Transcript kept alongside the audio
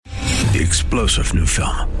the explosive new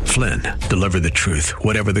film, Flynn, Deliver the Truth,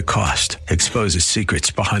 Whatever the Cost, exposes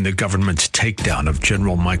secrets behind the government's takedown of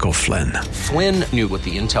General Michael Flynn. Flynn knew what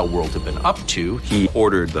the intel world had been up to. He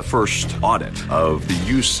ordered the first audit of the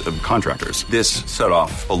use of contractors. This set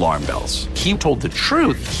off alarm bells. He told the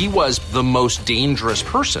truth. He was the most dangerous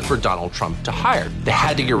person for Donald Trump to hire. They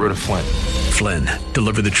had to get rid of Flynn. Flynn,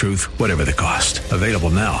 Deliver the Truth, Whatever the Cost. Available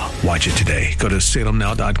now. Watch it today. Go to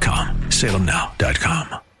salemnow.com.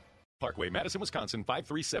 salemnow.com. Parkway, Madison, Wisconsin,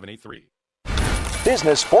 53783.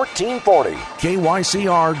 Business 1440.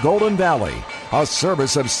 KYCR Golden Valley, a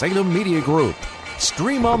service of Salem Media Group.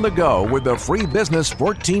 Stream on the go with the free Business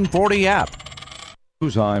 1440 app.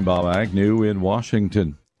 I'm Bob Agnew in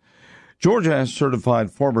Washington. Georgia has certified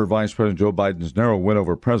former Vice President Joe Biden's narrow win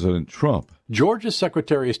over President Trump. Georgia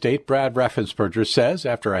Secretary of State Brad Raffensperger says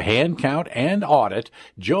after a hand count and audit,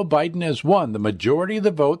 Joe Biden has won the majority of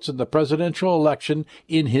the votes in the presidential election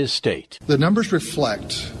in his state. The numbers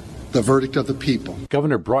reflect the verdict of the people.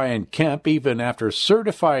 Governor Brian Kemp, even after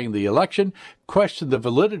certifying the election, questioned the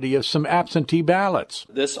validity of some absentee ballots.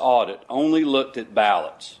 This audit only looked at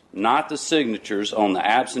ballots, not the signatures on the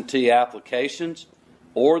absentee applications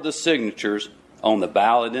or the signatures on the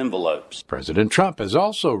ballot envelopes. President Trump has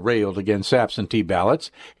also railed against absentee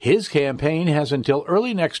ballots. His campaign has until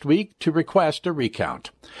early next week to request a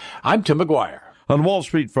recount. I'm Tim McGuire. On Wall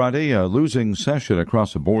Street Friday, a losing session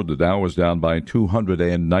across the board. The Dow was down by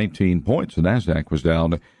 219 points. The Nasdaq was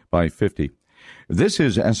down by 50. This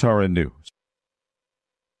is SRN News.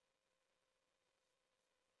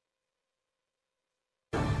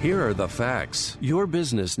 Here are the facts. Your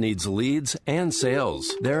business needs leads and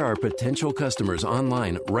sales. There are potential customers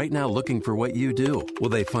online right now looking for what you do. Will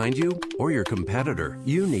they find you or your competitor?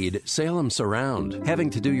 You need Salem Surround. Having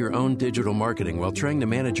to do your own digital marketing while trying to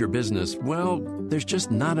manage your business, well, there's just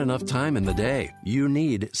not enough time in the day. You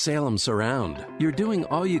need Salem Surround. You're doing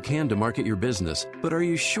all you can to market your business, but are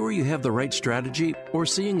you sure you have the right strategy or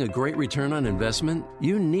seeing a great return on investment?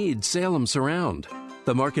 You need Salem Surround.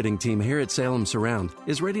 The marketing team here at Salem Surround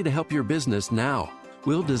is ready to help your business now.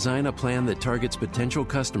 We'll design a plan that targets potential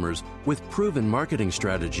customers with proven marketing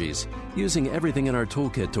strategies, using everything in our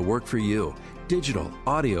toolkit to work for you. Digital,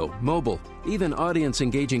 audio, mobile, even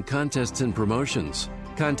audience-engaging contests and promotions.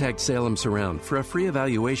 Contact Salem Surround for a free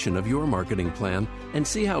evaluation of your marketing plan and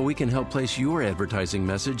see how we can help place your advertising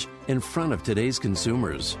message in front of today's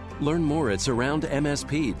consumers. Learn more at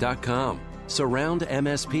surroundmsp.com.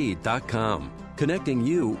 surroundmsp.com. Connecting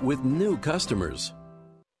you with new customers.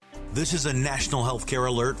 This is a national healthcare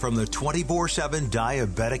alert from the 24/7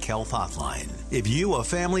 Diabetic Health Hotline. If you, a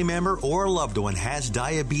family member, or a loved one has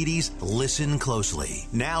diabetes, listen closely.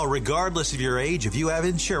 Now, regardless of your age, if you have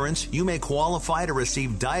insurance, you may qualify to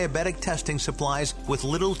receive diabetic testing supplies with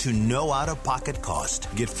little to no out-of-pocket cost.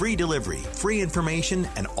 Get free delivery, free information,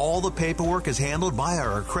 and all the paperwork is handled by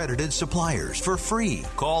our accredited suppliers for free.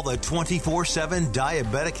 Call the 24/7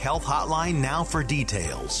 Diabetic Health Hotline now for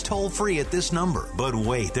details. Toll free at this number. But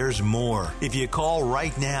wait, there's more. If you call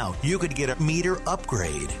right now, you could get a meter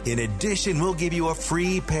upgrade. In addition, we'll give you a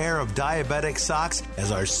free pair of diabetic socks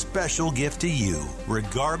as our special gift to you.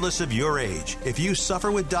 Regardless of your age, if you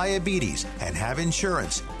suffer with diabetes and have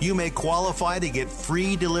insurance, you may qualify to get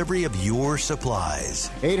free delivery of your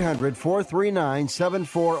supplies.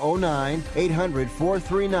 800-439-7409,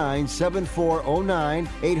 800-439-7409,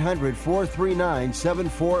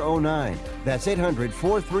 800-439-7409. That's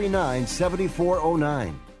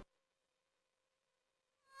 800-439-7409.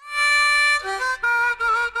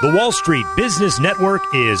 The Wall Street Business Network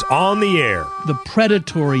is on the air. The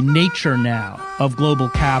predatory nature now of global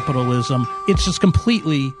capitalism, it's just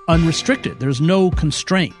completely unrestricted. There's no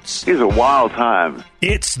constraints. It's a wild time.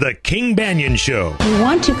 It's the King Banaian Show. You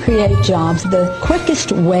want to create jobs. The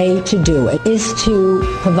quickest way to do it is to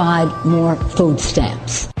provide more food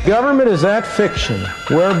stamps. Government is that fiction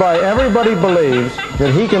whereby everybody believes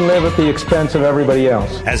that he can live at the expense of everybody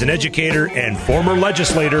else. As an educator and former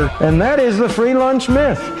legislator, and that is the free lunch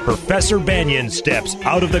myth, Professor Banaian steps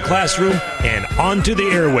out of the classroom and onto the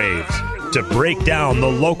airwaves to break down the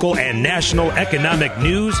local and national economic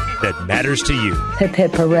news that matters to you. Hip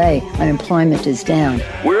hip hooray, unemployment is down.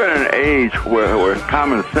 We're in an age where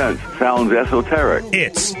common sense sounds esoteric.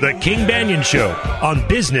 It's the King Banaian Show on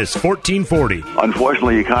Business 1440.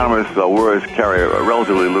 Unfortunately, economists' words carry a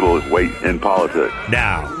relatively little weight in politics.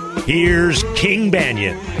 Now, here's King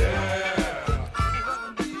Banaian.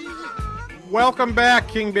 Welcome back,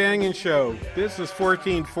 King Banaian Show. Business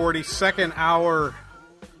 1440, second hour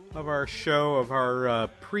of our show, of our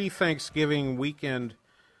pre-Thanksgiving weekend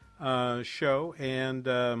show.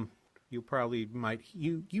 And You probably might.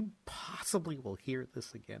 You possibly will hear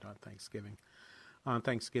this again on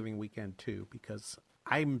Thanksgiving weekend too, because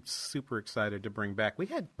I'm super excited to bring back. We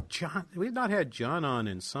had John. We've not had John on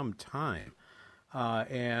in some time,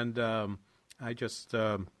 and I just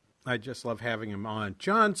love having him on.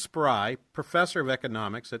 John Spry, professor of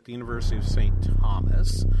economics at the University of St.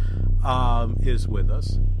 Thomas, is with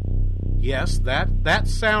us. Yes, that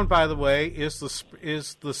sound, by the way, is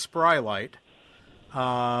the Spry light,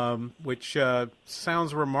 which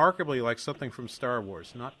sounds remarkably like something from Star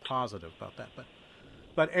Wars. Not positive about that,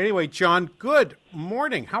 but anyway, John, good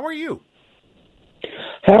morning. How are you?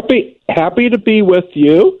 Happy to be with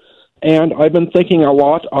you. And I've been thinking a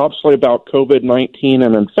lot, obviously, about COVID-19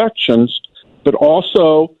 and infections, but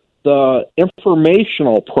also the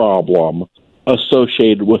informational problem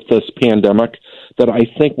associated with this pandemic that I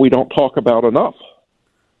think we don't talk about enough.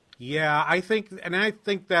 Yeah, I think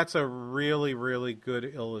that's a really, really good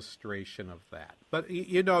illustration of that. But,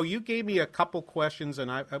 you gave me a couple questions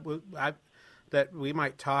and I that we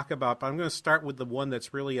might talk about, but I'm going to start with the one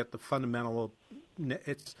that's really at the fundamental.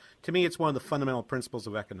 To me, it's one of the fundamental principles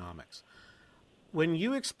of economics. When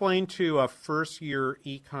you explain to a first-year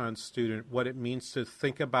econ student what it means to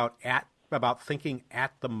think about thinking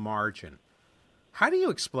at the margin, how do you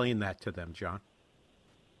explain that to them, John?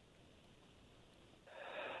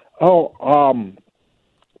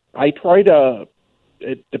 I try to.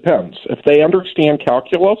 It depends. If they understand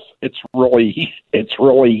calculus, it's really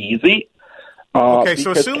easy. Okay,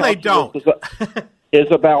 so assume they don't. is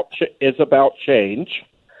about change.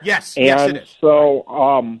 Yes, and yes, it is. So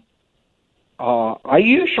I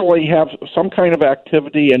usually have some kind of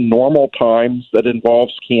activity in normal times that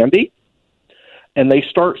involves candy, and they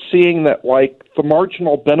start seeing that, like, the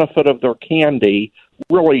marginal benefit of their candy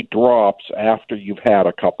really drops after you've had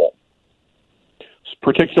a couple,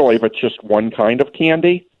 particularly if it's just one kind of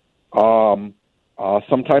candy.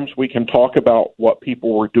 Sometimes we can talk about what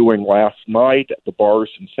people were doing last night at the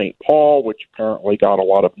bars in St. Paul, which apparently got a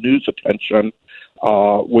lot of news attention,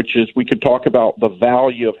 which is we could talk about the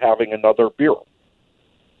value of having another beer.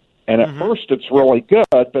 And at first it's really good,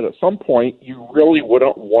 but at some point you really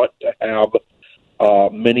wouldn't want to have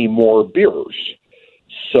many more beers.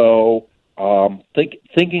 So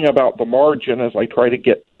thinking about the margin as I try to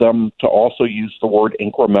get them to also use the word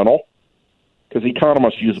incremental, because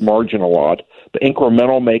economists use margin a lot. But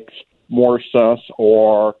incremental makes more sense,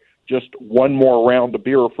 or just one more round of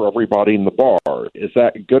beer for everybody in the bar. Is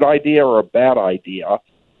that a good idea or a bad idea?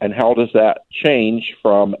 And how does that change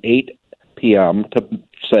from 8 p.m. to,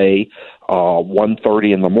 say,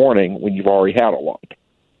 1:30 in the morning when you've already had a lot?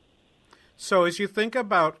 So as you think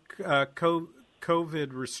about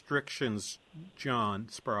COVID restrictions, John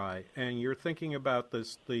Spry, and you're thinking about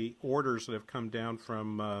the orders that have come down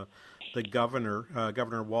from the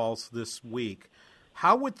Governor Walz this week,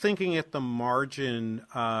 how would thinking at the margin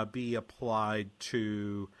be applied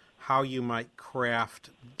to how you might craft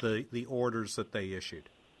the orders that they issued?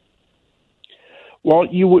 Well,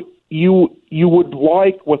 you would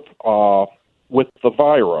like with the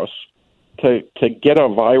virus to get a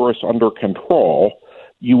virus under control.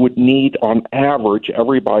 You would need, on average,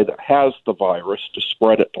 everybody that has the virus to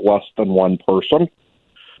spread it to less than one person.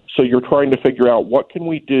 So you're trying to figure out what can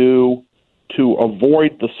we do to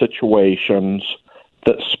avoid the situations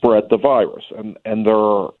that spread the virus. And there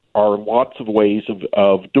are lots of ways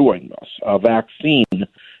of doing this. A vaccine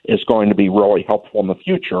is going to be really helpful in the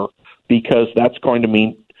future, because that's going to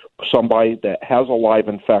mean somebody that has a live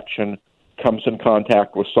infection comes in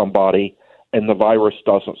contact with somebody and the virus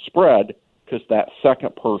doesn't spread because that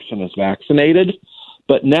second person is vaccinated.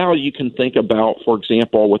 But now you can think about, for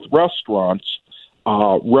example, with restaurants,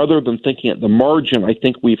 rather than thinking at the margin, I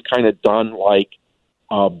think we've kind of done like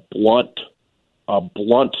a blunt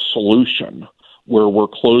solution where we're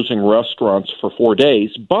closing restaurants for 4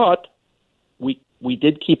 days, but we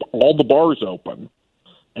did keep all the bars open,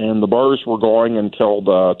 and the bars were going until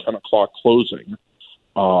the 10 o'clock closing,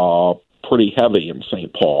 pretty heavy in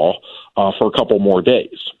St. Paul, for a couple more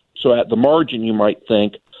days. So at the margin, you might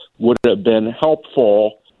think, would it have been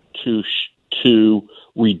helpful to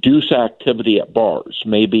reduce activity at bars,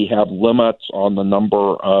 maybe have limits on the number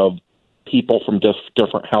of people from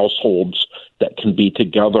different households that can be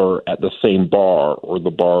together at the same bar or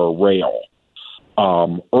the bar rail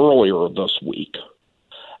earlier this week,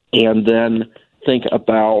 and then think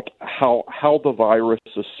about how the virus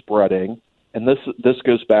is spreading. And this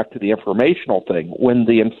goes back to the informational thing. When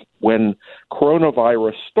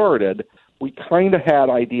coronavirus started, we kind of had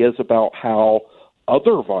ideas about how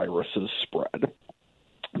other viruses spread,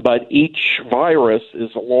 but each virus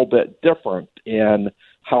is a little bit different in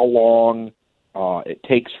how long it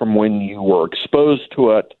takes from when you were exposed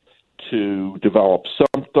to it to develop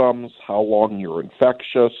symptoms, how long you're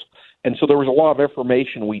infectious. And so there was a lot of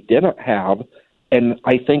information we didn't have. And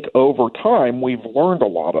I think over time, we've learned a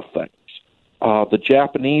lot of things. The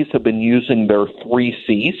Japanese have been using their 3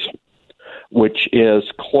 C's, which is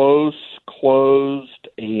close, closed,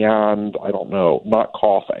 and I don't know, not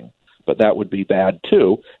coughing, but that would be bad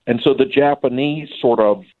too. And so the Japanese sort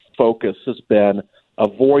of focus has been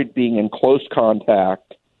avoid being in close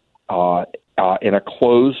contact in a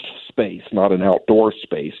closed space, not an outdoor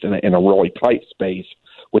space, in a really tight space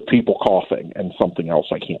with people coughing and something else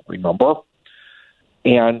I can't remember.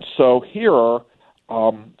 And so here,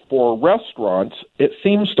 for restaurants, it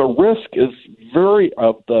seems the risk is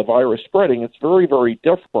of the virus spreading, it's very, very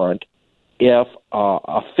different if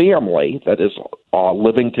a family that is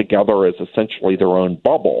living together as essentially their own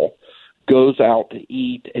bubble goes out to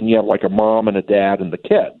eat and you have like a mom and a dad and the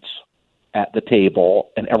kids at the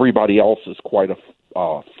table and everybody else is quite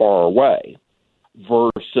far away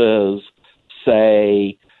versus,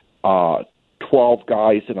 say, 12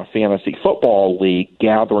 guys in a fantasy football league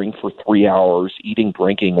gathering for 3 hours, eating,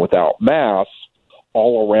 drinking without masks,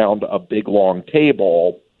 all around a big, long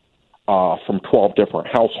table from 12 different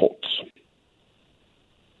households.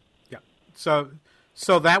 Yeah.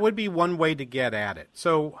 So that would be one way to get at it.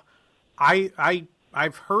 So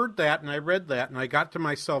I've heard that and I read that and I got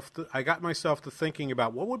myself to thinking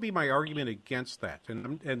about what would be my argument against that.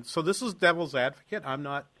 And so this is devil's advocate. I'm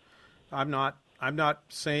not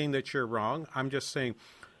saying that you're wrong. I'm just saying,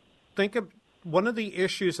 think of one of the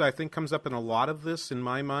issues I think comes up in a lot of this, in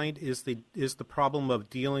my mind, is the problem of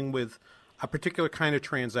dealing with a particular kind of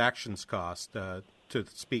transactions cost, to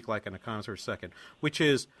speak like an economist for a second, which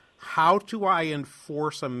is how do I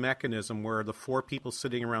enforce a mechanism where the 4 people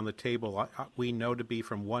sitting around the table we know to be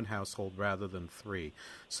from one household rather than 3?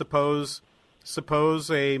 Suppose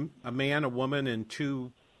a man, a woman, and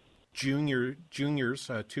 2 juniors,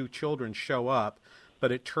 2 children show up,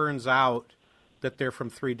 but it turns out that they're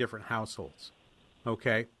from 3 different households,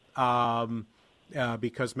 okay?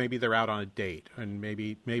 Because maybe they're out on a date, and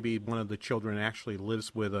maybe one of the children actually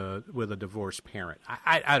lives with a divorced parent.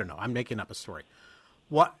 I don't know. I'm making up a story.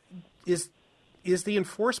 What is the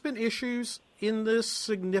enforcement issues in this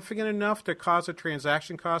significant enough to cause a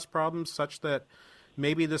transaction cost problem such that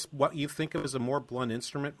maybe this, what you think of as a more blunt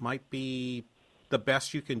instrument, might be the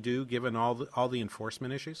best you can do given all the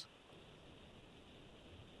enforcement issues?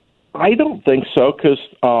 I don't think so, because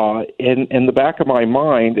in the back of my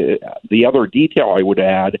mind, the other detail I would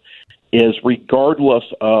add is regardless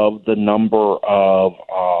of the number of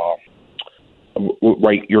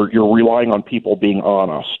you're relying on people being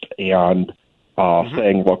honest and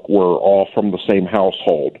saying, look, we're all from the same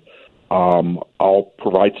household. I'll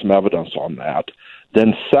provide some evidence on that.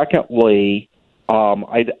 Then secondly,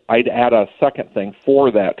 I'd add a second thing for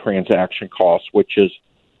that transaction cost, which is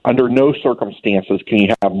under no circumstances can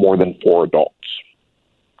you have more than 4 adults.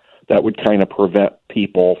 That would kind of prevent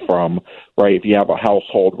people from, if you have a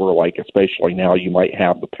household where, especially now, you might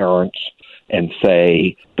have the parents and,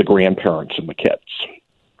 say, the grandparents and the kids.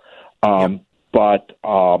 But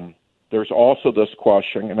there's also this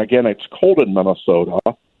question, and again, it's cold in Minnesota,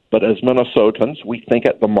 but as Minnesotans, we think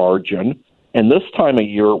at the margin. And this time of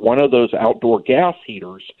year, one of those outdoor gas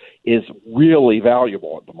heaters is really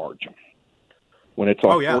valuable at the margin. When it's a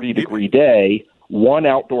 40-degree day, one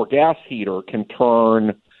outdoor gas heater can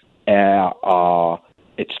turn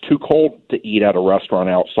it's too cold to eat at a restaurant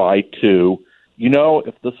outside to,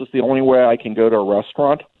 if this is the only way I can go to a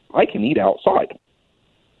restaurant, I can eat outside.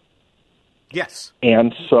 Yes.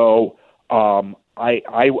 And so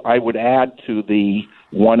I would add to the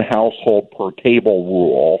one household per table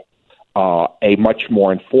rule a much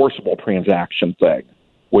more enforceable transaction thing,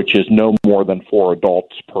 which is no more than 4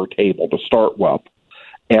 adults per table to start with.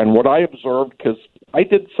 And what I observed, because I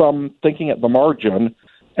did some thinking at the margin,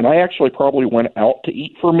 and I actually probably went out to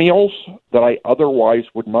eat for meals that I otherwise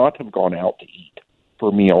would not have gone out to eat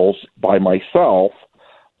for meals by myself,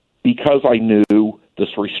 because I knew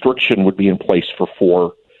this restriction would be in place for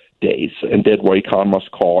 4 days and did what economists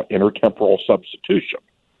call intertemporal substitution.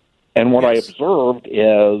 And what I observed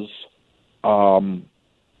is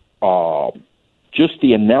just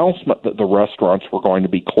the announcement that the restaurants were going to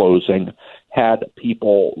be closing had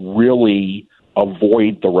people really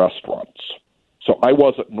avoid the restaurants. So I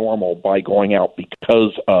wasn't normal by going out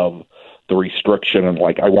because of the restriction and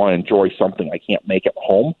I want to enjoy something I can't make at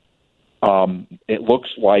home. It looks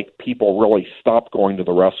like people really stopped going to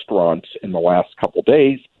the restaurants in the last couple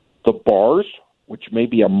days. The bars, which may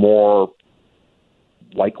be a more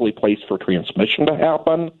likely place for transmission to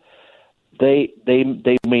happen, they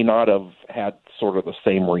may not have had sort of the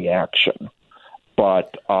same reaction.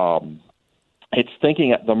 But it's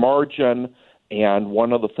thinking at the margin, and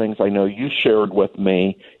one of the things I know you shared with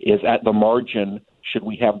me is at the margin, should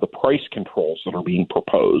we have the price controls that are being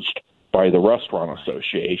proposed by the Restaurant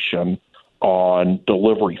Association on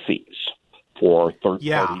delivery fees for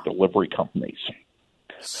third-party delivery companies?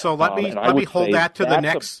 So let me hold that to the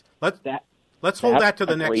next. Let's hold that to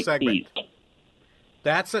the next segment.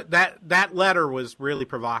 That letter was really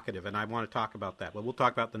provocative, and I want to talk about that. But we'll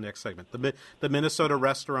talk about the next segment. The Minnesota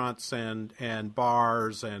restaurants and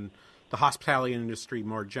bars and the hospitality industry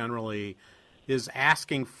more generally is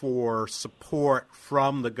asking for support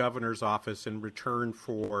from the governor's office in return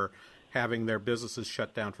for having their businesses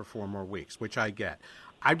shut down for 4 more weeks, which I get.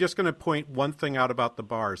 I'm just going to point one thing out about the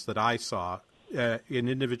bars that I saw in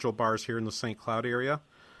individual bars here in the St. Cloud area.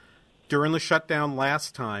 During the shutdown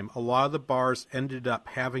last time, a lot of the bars ended up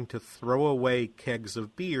having to throw away kegs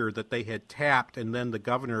of beer that they had tapped, and then the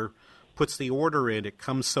governor puts the order in. It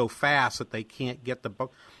comes so fast that they can't get the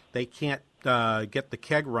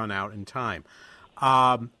keg run out in time.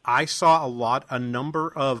 I saw a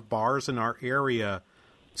number of bars in our area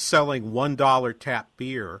selling $1 tap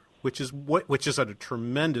beer, which is at a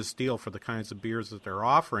tremendous deal for the kinds of beers that they're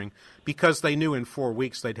offering, because they knew in 4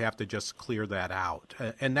 weeks they'd have to just clear that out.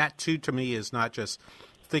 And that, too, to me, is not just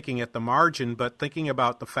thinking at the margin, but thinking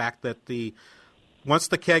about the fact that once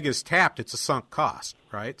the keg is tapped, it's a sunk cost,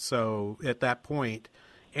 right? So at that point,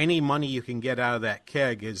 any money you can get out of that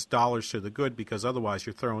keg is dollars to the good, because otherwise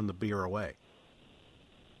you're throwing the beer away.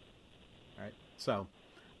 Right? So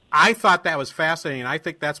I thought that was fascinating, and I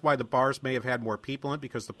think that's why the bars may have had more people in it,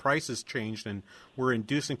 because the prices changed and we're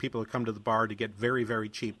inducing people to come to the bar to get very, very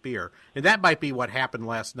cheap beer. And that might be what happened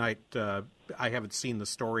last night. I haven't seen the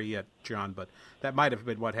story yet, John, but that might have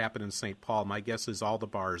been what happened in St. Paul. My guess is all the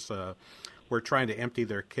bars were trying to empty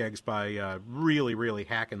their kegs by really, really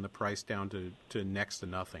hacking the price down to next to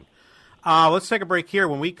nothing. Let's take a break here.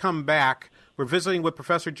 When we come back, we're visiting with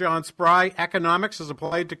Professor John Spry, economics as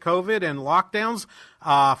applied to COVID and lockdowns,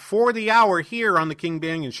 for the hour here on the King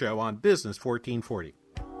Banyan Show on Business 1440.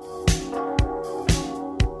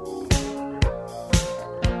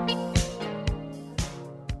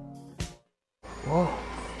 Whoa,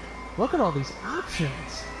 look at all these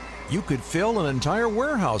options. You could fill an entire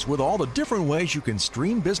warehouse with all the different ways you can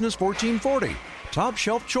stream Business 1440. Top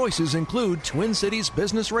shelf choices include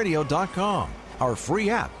TwinCitiesBusinessRadio.com, our free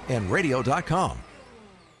app, and radio.com.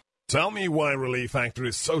 Tell me why Relief Factor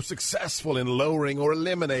is so successful in lowering or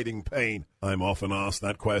eliminating pain. I'm often asked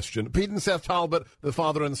that question. Pete and Seth Talbot, the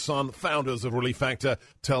father and son founders of Relief Factor,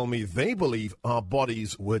 tell me they believe our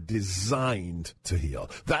bodies were designed to heal.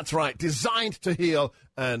 That's right, designed to heal,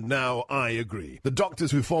 and now I agree. The doctors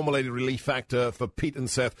who formulated Relief Factor for Pete and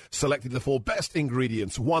Seth selected the 4 best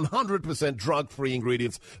ingredients, 100% drug-free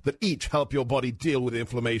ingredients that each help your body deal with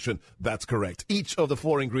inflammation. That's correct. Each of the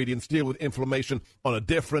 4 ingredients deal with inflammation on a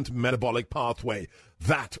different metabolic pathway.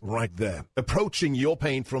 That right there. Approaching your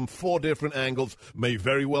pain from 4 different angles may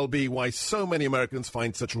very well be why so many Americans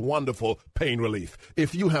find such wonderful pain relief.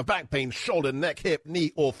 If you have back pain, shoulder, neck, hip,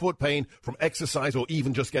 knee, or foot pain from exercise or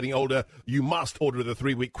even just getting older, you must order the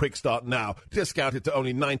 3-week quick start now. Discount it to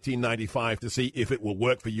only $19.95 to see if it will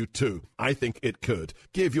work for you too. I think it could.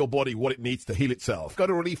 Give your body what it needs to heal itself. Go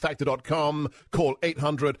to ReliefFactor.com. Call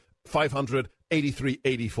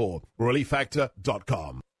 800-500-8384.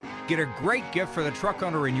 ReliefFactor.com. Get a great gift for the truck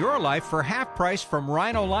owner in your life for half price from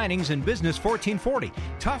Rhino Linings in Business 1440.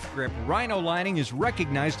 Tough Grip Rhino Lining is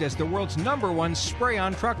recognized as the world's #1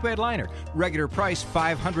 spray-on truck bed liner. Regular price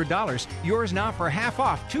 $500. Yours now for half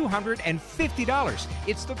off, $250.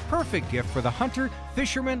 It's the perfect gift for the hunter,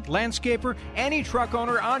 fisherman, landscaper, any truck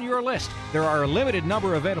owner on your list. There are a limited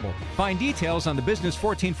number available. Find details on the Business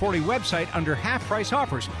 1440 website under half price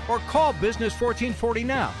offers, or call Business 1440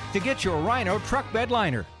 now to get your Rhino truck bed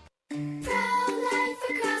liner.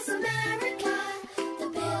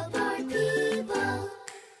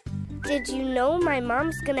 Did you know my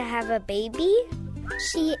mom's gonna have a baby?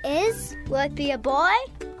 She is? Will it be a boy?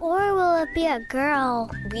 Or will it be a girl?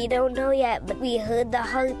 We don't know yet, but we heard the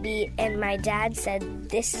heartbeat, and my dad said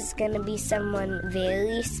this is gonna be someone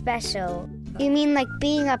very special. You mean like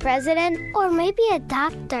being a president? Or maybe a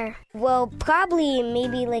doctor? Well, probably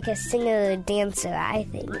maybe like a singer or dancer, I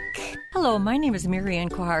think. Hello, my name is Marianne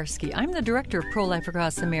Koharski. I'm the director of Pro-Life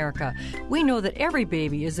Across America. We know that every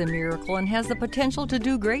baby is a miracle and has the potential to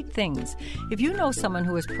do great things. If you know someone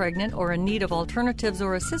who is pregnant or in need of alternatives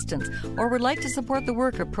or assistance, or would like to support the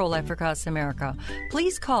work of Pro-Life Across America,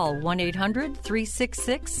 please call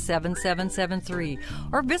 1-800-366-7773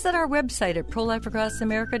 or visit our website at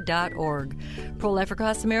prolifeacrossamerica.org. Pro-Life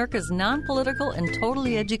Across America is non-political and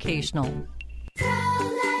totally educational.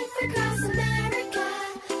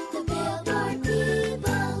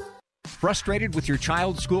 Frustrated with your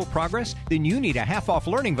child's school progress? Then you need a half-off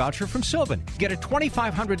learning voucher from Sylvan. Get a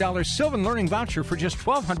 $2,500 Sylvan Learning Voucher for just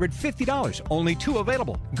 $1,250. Only 2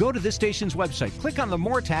 available. Go to this station's website, click on the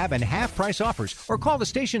More tab and half-price offers, or call the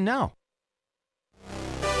station now.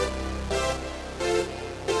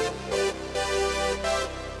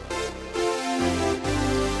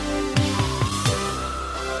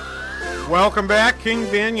 Welcome back, King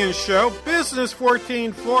Banyan Show, Business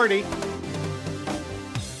 1440.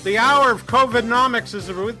 The hour of Covidnomics is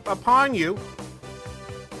upon you.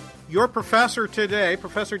 Your professor today,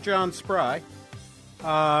 Professor John Spry,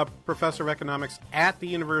 Professor of Economics at the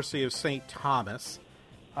University of St. Thomas.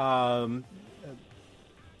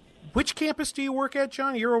 Which campus do you work at,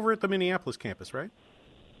 John? You're over at the Minneapolis campus, right?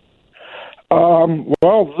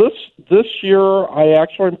 Well, this year I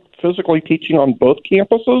actually am physically teaching on both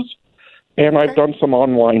campuses, and I've done some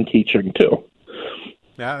online teaching too.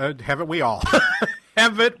 Haven't we all?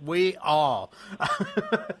 Haven't we all?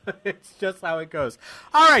 It's just how it goes.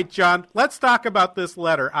 All right, John, let's talk about this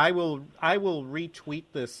letter. I will retweet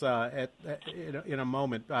this in a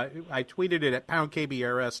moment. I tweeted it at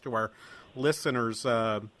 #KBRS to our listeners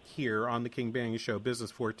here on the King Banyan Show,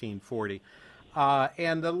 Business 1440.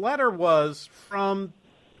 And the letter was from,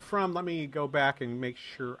 let me go back and make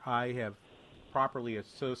sure I have properly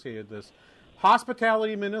associated this,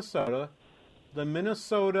 Hospitality Minnesota, the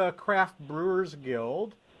Minnesota Craft Brewers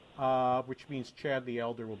Guild, which means Chad the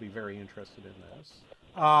Elder will be very interested in this,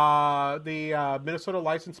 the Minnesota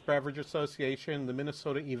Licensed Beverage Association, the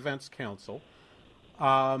Minnesota Events Council.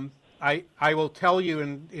 I will tell you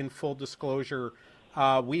in full disclosure,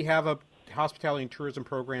 we have a hospitality and tourism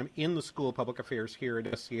program in the School of Public Affairs here at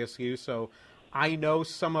SCSU, so I know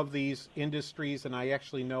some of these industries, and I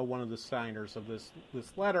actually know one of the signers of this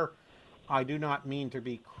letter. I do not mean to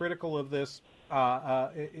be critical of this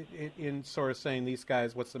in sort of saying these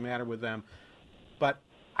guys, what's the matter with them? But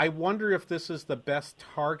I wonder if this is the best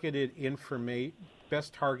targeted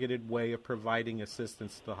way of providing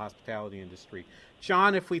assistance to the hospitality industry.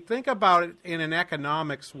 John, if we think about it in an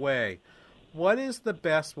economics way, what is the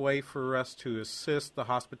best way for us to assist the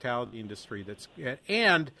hospitality industry?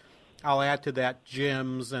 And I'll add to that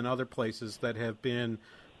gyms and other places that have been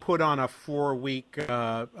put on a 4-week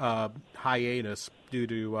hiatus due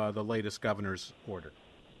to the latest governor's order?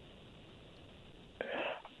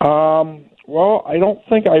 Well, I don't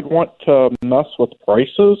think I'd want to mess with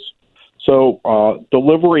prices. So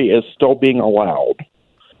delivery is still being allowed.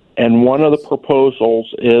 And one of the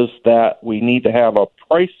proposals is that we need to have a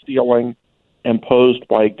price ceiling imposed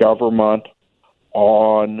by government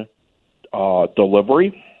on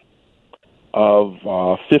delivery of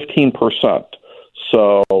 15%.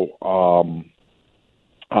 So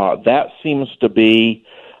that seems to be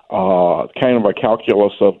kind of a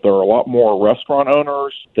calculus of there are a lot more restaurant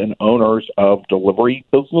owners than owners of delivery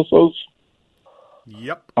businesses.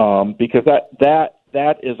 Yep. Because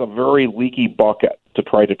that is a very leaky bucket to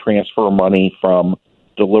try to transfer money from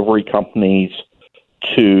delivery companies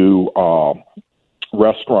to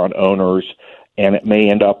restaurant owners, and it may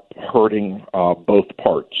end up hurting both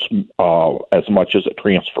parts as much as it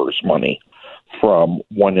transfers money from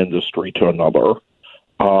one industry to another.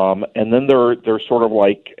 And then they're sort of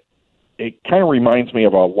like, it kind of reminds me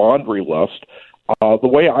of a laundry list. The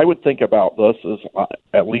way I would think about this is,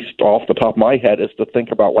 at least off the top of my head, is to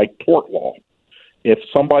think about like tort law. If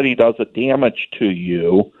somebody does a damage to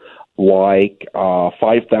you, like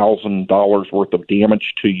 $5,000 worth of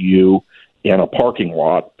damage to you in a parking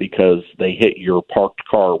lot because they hit your parked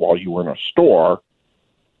car while you were in a store,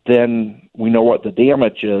 then we know what the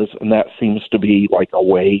damage is, and that seems to be like a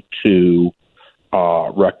way to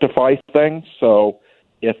rectify things. So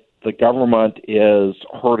if the government is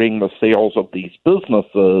hurting the sales of these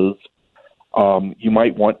businesses, you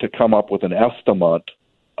might want to come up with an estimate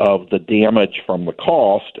of the damage from the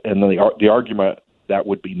cost, and then the argument that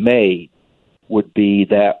would be made would be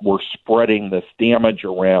that we're spreading this damage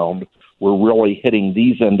around. We're really hitting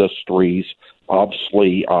these industries.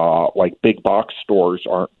 Obviously, like big box stores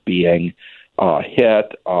aren't being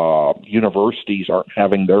hit, universities aren't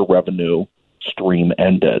having their revenue stream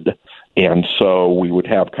ended. And so we would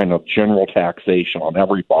have kind of general taxation on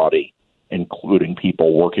everybody, including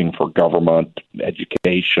people working for government,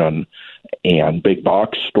 education, and big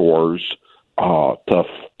box stores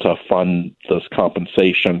to fund this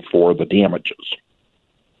compensation for the damages.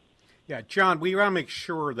 Yeah, John, we want to make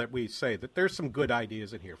sure that we say that there's some good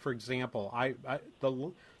ideas in here. For example,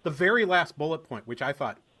 the very last bullet point, which I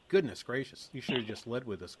thought, goodness gracious, you should have just led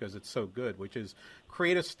with this because it's so good, which is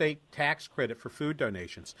create a state tax credit for food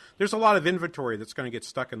donations. There's a lot of inventory that's going to get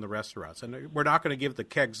stuck in the restaurants, and we're not going to give the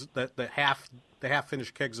kegs, the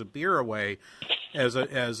half-finished kegs of beer away as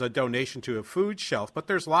a donation to a food shelf. But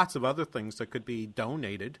there's lots of other things that could be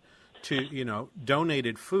donated to,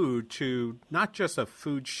 donated food to not just a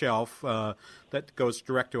food shelf that goes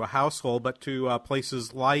direct to a household, but to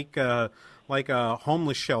places like a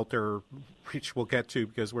homeless shelter, which we'll get to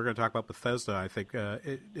because we're going to talk about Bethesda, I think,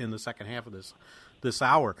 in the second half of this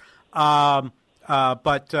hour.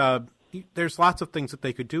 But there's lots of things that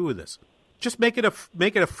they could do with this. Just make it a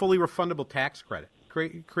fully refundable tax credit.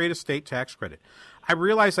 Create a state tax credit. I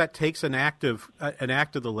realize that takes an act of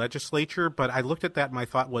the legislature, but I looked at that and my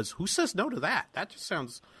thought was, who says no to that? That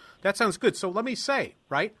sounds good. So let me say,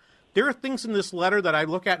 right? There are things in this letter that I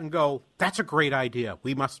look at and go, that's a great idea.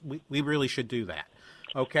 We really should do that.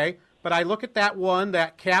 Okay? But I look at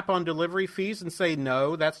that cap on delivery fees and say,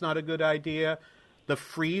 no, that's not a good idea. The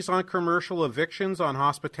freeze on commercial evictions on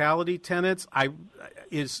hospitality tenants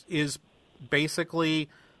is basically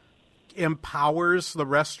empowers the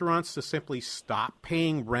restaurants to simply stop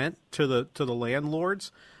paying rent to the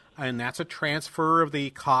landlords, and that's a transfer of the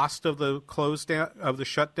cost of the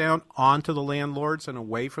shutdown onto the landlords and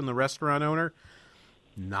away from the restaurant owner.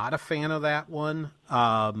 Not a fan of that one.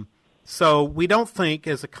 So we don't think,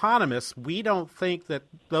 as economists, that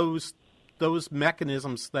those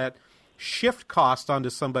mechanisms that shift cost onto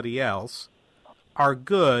somebody else are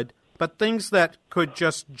good, but things that could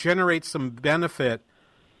just generate some benefit.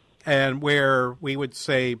 And where we would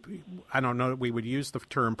say, I don't know, we would use the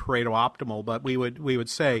term Pareto optimal, but we would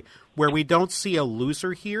say where we don't see a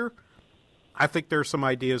loser here, I think there are some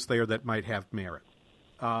ideas there that might have merit.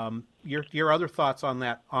 Your other thoughts on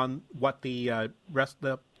that, on what the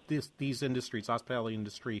these industries, hospitality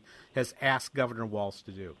industry, has asked Governor Walz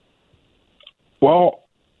to do? Well,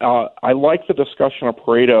 I like the discussion of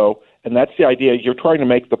Pareto, and that's the idea. You're trying to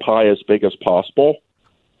make the pie as big as possible,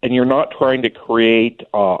 and you're not trying to create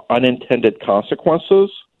unintended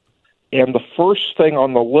consequences. And the first thing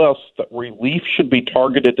on the list, that relief should be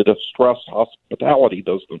targeted to distressed hospitality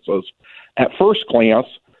businesses. At first glance,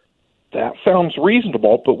 that sounds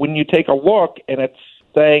reasonable, but when you take a look and it's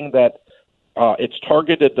saying that it's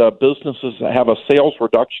targeted to businesses that have a sales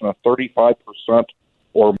reduction of 35%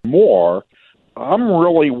 or more, I'm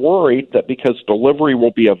really worried that because delivery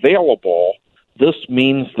will be available, this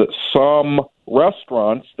means that some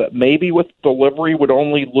restaurants that maybe with delivery would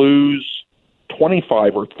only lose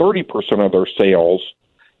 25 or 30% of their sales,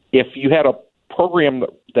 if you had a program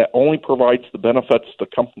that only provides the benefits to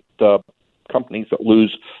the companies that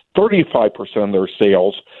lose 35% of their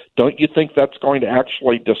sales, don't you think that's going to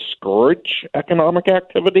actually discourage economic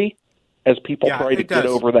activity as people try to get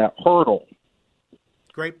over that hurdle?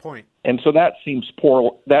 Great point. And so that seems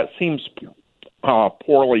poorly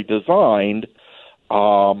designed.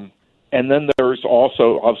 And then there's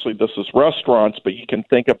also, obviously this is restaurants, but you can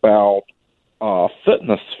think about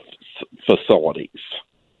fitness facilities.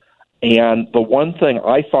 And the one thing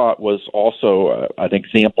I thought was also an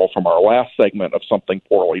example from our last segment of something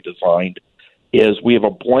poorly designed is we have a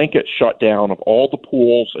blanket shutdown of all the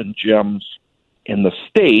pools and gyms in the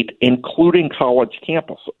state, including college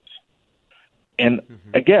campuses. And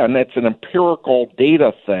again, it's an empirical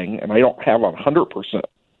data thing, and I don't have 100%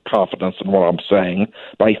 confidence in what I'm saying,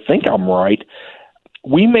 but I think I'm right.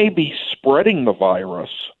 We may be spreading the virus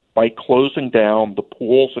by closing down the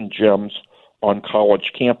pools and gyms on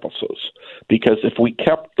college campuses, because if we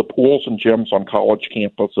kept the pools and gyms on college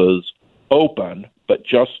campuses open, but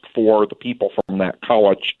just for the people from that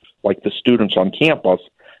college, like the students on campus,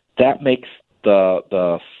 that makes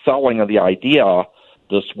the selling of the idea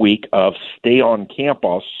this week of stay on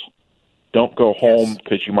campus, don't go home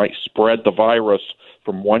because you might spread the virus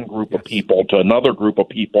from one group of people to another group of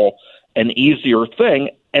people, an easier thing.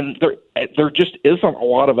 And there just isn't a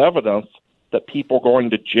lot of evidence that people going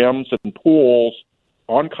to gyms and pools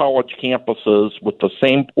on college campuses with the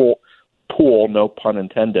same pool, no pun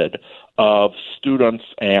intended, of students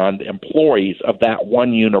and employees of that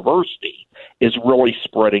one university is really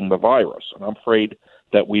spreading the virus. And I'm afraid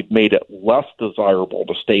that we've made it less desirable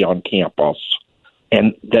to stay on campus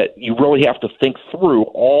and that you really have to think through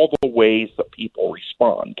all the ways that people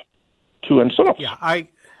respond to incentives. Yeah,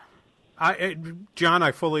 John,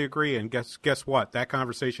 I fully agree. And guess what? That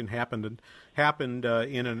conversation happened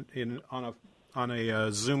on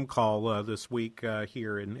a Zoom call this week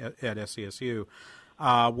here at SCSU,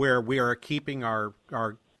 where we are keeping our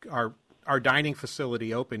dining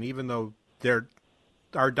facility open, even though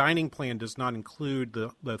our dining plan does not include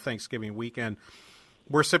the Thanksgiving weekend.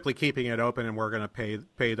 We're simply keeping it open, and we're going to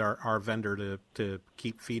pay our vendor to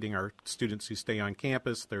keep feeding our students who stay on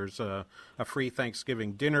campus. There's a free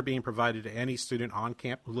Thanksgiving dinner being provided to any student on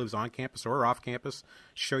who lives on campus or off campus.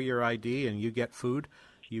 Show your ID, and you get food.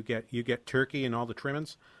 You get turkey and all the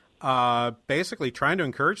trimmings. Basically, trying to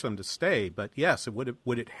encourage them to stay. But yes,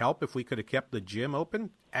 would it help if we could have kept the gym open?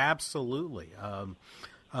 Absolutely.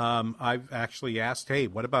 I've actually asked, hey,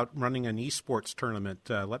 what about running an esports tournament?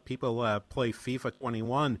 Let people play FIFA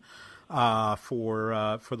 21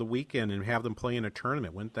 for the weekend and have them play in a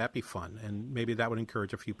tournament. Wouldn't that be fun? And maybe that would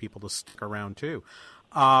encourage a few people to stick around too.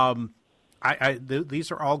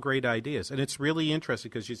 These are all great ideas, and it's really interesting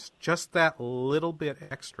because it's just that little bit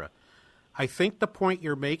extra. I think the point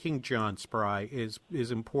you're making, John Spry, is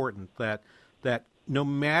important, that no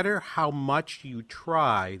matter how much you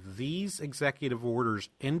try, these executive orders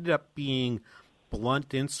end up being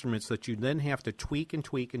blunt instruments that you then have to tweak and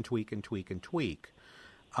tweak and tweak and tweak and tweak,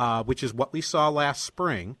 which is what we saw last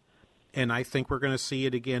spring. And I think we're going to see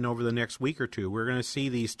it again over the next week or two. We're going to see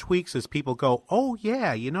these tweaks as people go, oh,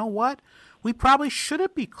 yeah, you know what? We probably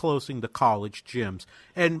shouldn't be closing the college gyms.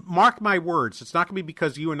 And mark my words, it's not going to be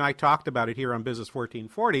because you and I talked about it here on Business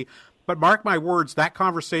 1440, but mark my words, that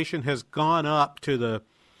conversation has gone up to the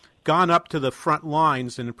front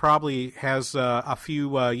lines, and it probably has a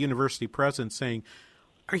few university presidents saying,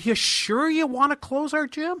 "Are you sure you want to close our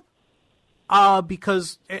gym?"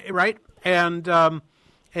 Because right, and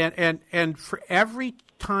for every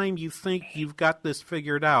time you think you've got this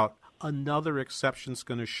figured out, another exception's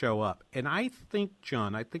going to show up. And I think,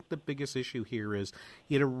 John, the biggest issue here is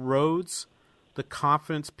it erodes the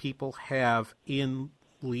confidence people have in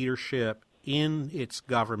leadership, in its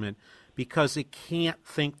government, because it can't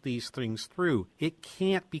think these things through. It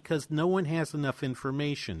can't because no one has enough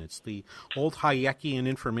information. It's the old Hayekian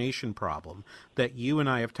information problem that you and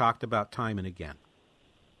I have talked about time and again.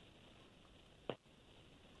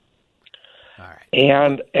 All right.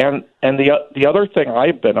 And the other thing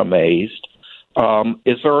I've been amazed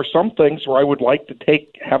is there are some things where I would like to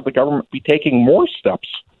have the government be taking more steps.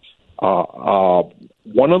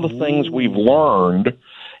 One of the things we've learned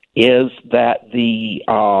is that the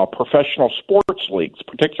professional sports leagues,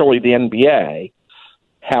 particularly the NBA,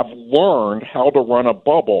 have learned how to run a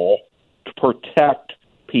bubble to protect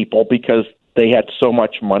people because they had so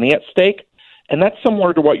much money at stake. And that's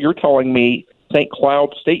similar to what you're telling me St.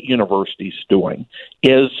 Cloud State University is doing,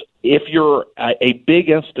 is if you're a big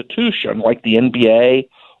institution like the NBA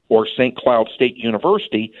or St. Cloud State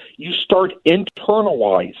University, you start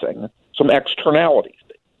internalizing some externalities.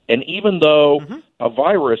 And even though a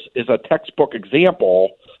virus is a textbook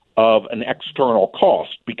example of an external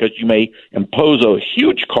cost, because you may impose a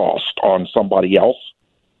huge cost on somebody else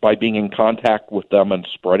by being in contact with them and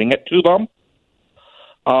spreading it to them,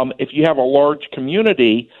 if you have a large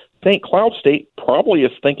community, St. Cloud State probably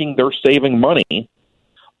is thinking they're saving money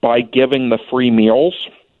by giving the free meals,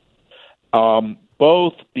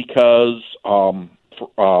 both because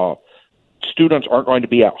students aren't going to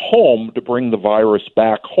be at home to bring the virus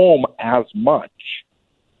back home as much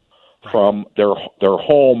from their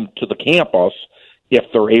home to the campus if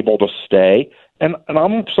they're able to stay. And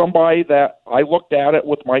I'm somebody that I looked at it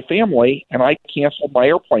with my family, and I canceled my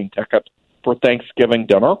airplane ticket for Thanksgiving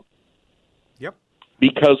dinner. Yep.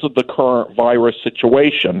 Because of the current virus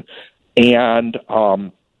situation. And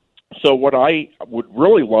so what I would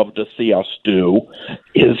really love to see us do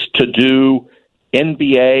is to do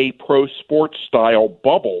NBA pro sports style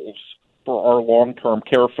bubbles for our long-term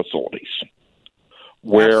care facilities.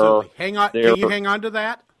 Where absolutely. Hang on, can you hang on to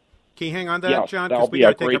that? Can you hang on to that, yes, John? Because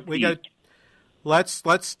we got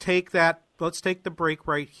let's take that. Let's take the break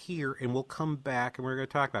right here, and we'll come back, and we're going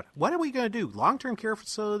to talk about it. What are we going to do? Long-term care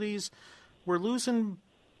facilities, we're losing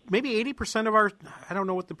maybe 80% of our, I don't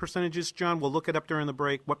know what the percentage is, John. We'll look it up during the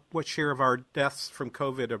break. What share of our deaths from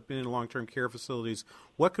COVID have been in long-term care facilities?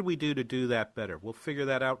 What could we do to do that better? We'll figure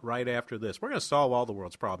that out right after this. We're going to solve all the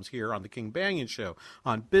world's problems here on The King Banyan Show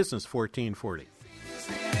on Business 1440.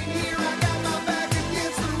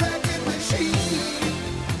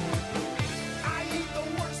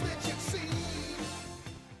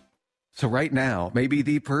 So right now may be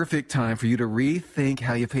the perfect time for you to rethink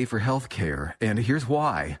how you pay for health care. And here's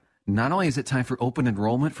why. Not only is it time for open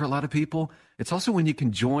enrollment for a lot of people, it's also when you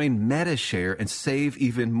can join MediShare and save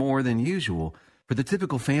even more than usual. For the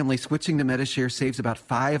typical family, switching to MediShare saves about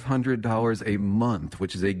 $500 a month,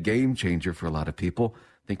 which is a game changer for a lot of people.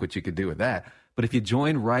 Think what you could do with that. But if you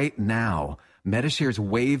join right now, MediShare is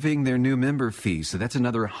waiving their new member fee, so that's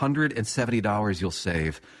another $170 you'll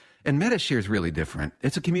save. And MediShare is really different.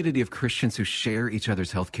 It's a community of Christians who share each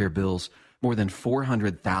other's healthcare bills. More than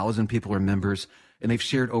 400,000 people are members, and they've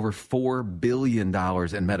shared over $4 billion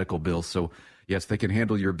in medical bills. So, yes, they can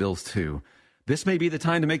handle your bills too. This may be the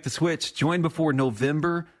time to make the switch. Join before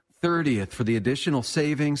November 30th for the additional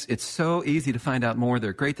savings. It's so easy to find out more.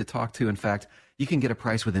 They're great to talk to. In fact, you can get a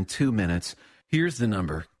price within 2 minutes. Here's the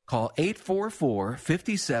number. Call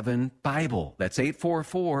 844-57-BIBLE. That's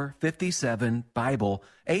 844-57-BIBLE.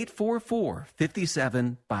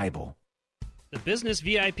 844-57-BIBLE. The Business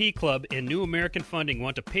VIP Club and New American Funding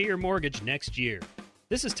want to pay your mortgage next year.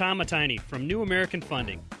 This is Tom Matini from New American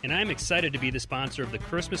Funding, and I'm excited to be the sponsor of the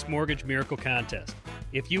Christmas Mortgage Miracle Contest.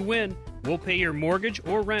 If you win, we'll pay your mortgage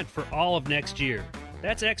or rent for all of next year.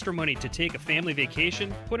 That's extra money to take a family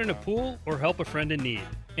vacation, put in a pool, or help a friend in need.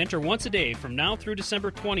 Enter once a day from now through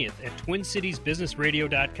December 20th at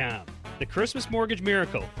TwinCitiesBusinessRadio.com. The Christmas Mortgage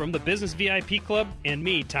Miracle from the Business VIP Club and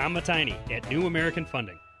me, Tom Matini, at New American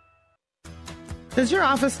Funding. Does your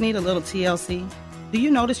office need a little TLC? Do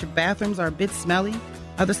you notice your bathrooms are a bit smelly?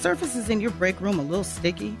 Are the surfaces in your break room a little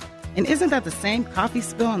sticky? And isn't that the same coffee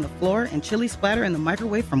spill on the floor and chili splatter in the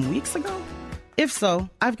microwave from weeks ago? If so,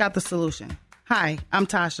 I've got the solution. Hi, I'm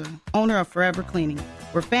Tasha, owner of Forever Cleaning.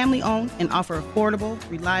 We're family-owned and offer affordable,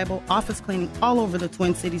 reliable office cleaning all over the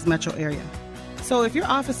Twin Cities metro area. So if your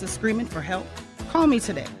office is screaming for help, call me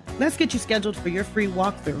today. Let's get you scheduled for your free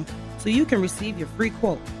walkthrough so you can receive your free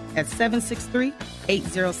quote at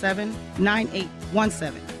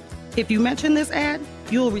 763-807-9817. If you mention this ad,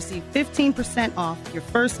 you'll receive 15% off your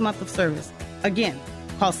first month of service. Again,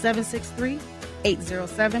 call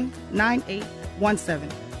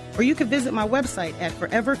 763-807-9817. Or you can visit my website at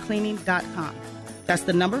forevercleaning.com. That's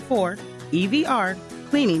the number 4, EVR,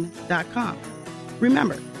 cleaning.com.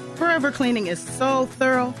 Remember, Forever Cleaning is so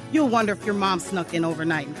thorough, you'll wonder if your mom snuck in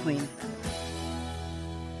overnight and cleaned.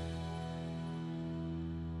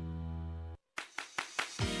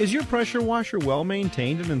 Is your pressure washer well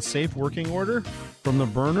maintained and in safe working order? From the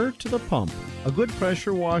burner to the pump, a good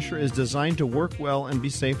pressure washer is designed to work well and be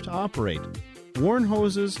safe to operate. Worn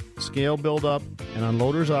hoses, scale buildup, and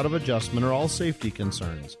unloaders out of adjustment are all safety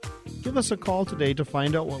concerns. Give us a call today to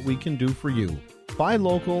find out what we can do for you. Buy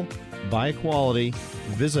local, buy quality.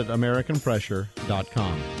 Visit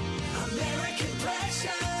AmericanPressure.com. American Pressure.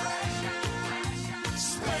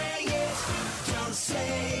 Spray it, don't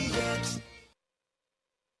say it.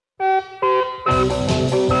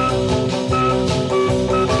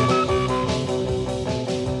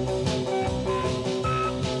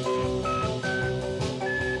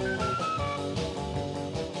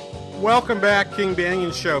 Welcome back, King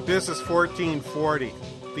Banyan Show, Business 1440.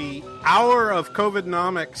 The hour of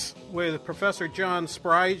Covidnomics with Professor John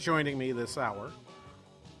Spry joining me this hour.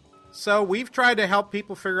 So we've tried to help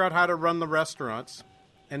people figure out how to run the restaurants,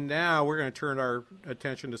 and now we're going to turn our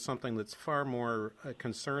attention to something that's far more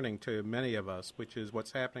concerning to many of us, which is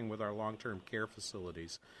what's happening with our long-term care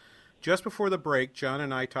facilities. Just before the break, John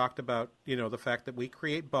and I talked about, the fact that we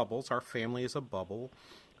create bubbles. Our family is a bubble,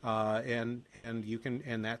 and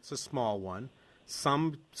that's a small one.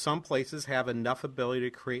 Some places have enough ability to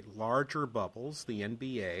create larger bubbles. The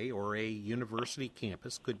NBA or a university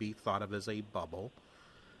campus could be thought of as a bubble.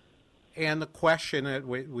 And the question that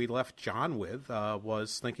we left John with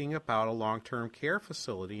was thinking about a long-term care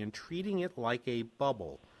facility and treating it like a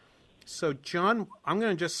bubble. So, John, I'm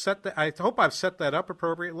going to just I hope I've set that up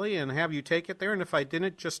appropriately and have you take it there. And if I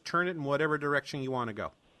didn't, just turn it in whatever direction you want to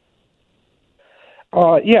go.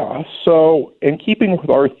 Yeah, so in keeping with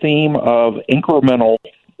our theme of incremental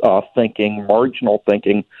thinking, marginal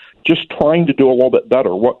thinking, just trying to do a little bit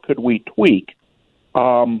better, what could we tweak?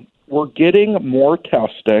 We're getting more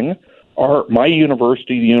testing. My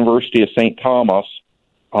university, the University of St. Thomas,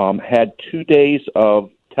 had 2 days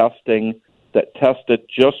of testing that tested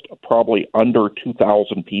just probably under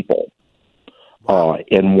 2,000 people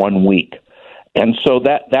in 1 week. And so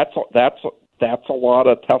that's a lot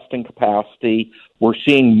of testing capacity. We're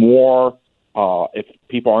seeing more, if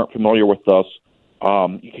people aren't familiar with this,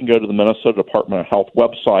 you can go to the Minnesota Department of Health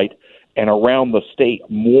website, and around the state,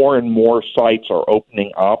 more and more sites are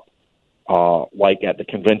opening up, like at the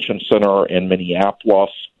convention center in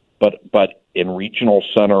Minneapolis, but in regional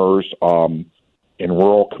centers, in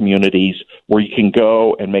rural communities, where you can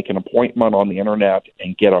go and make an appointment on the internet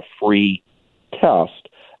and get a free test.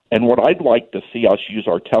 And what I'd like to see us use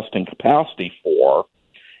our testing capacity for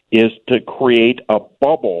is to create a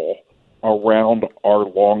bubble around our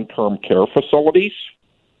long-term care facilities,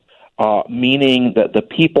 meaning that the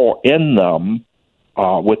people in them,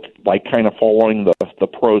 with like kind of following the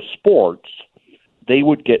pro sports, they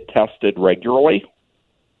would get tested regularly.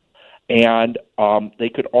 And they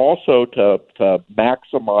could also, to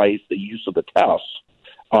maximize the use of the tests,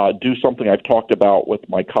 do something I've talked about with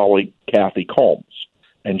my colleague Kathy Combs.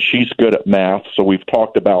 And she's good at math, so we've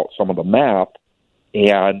talked about some of the math.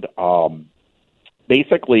 And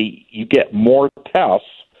basically, you get more tests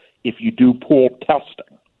if you do pooled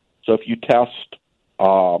testing. So if you test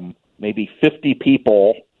maybe 50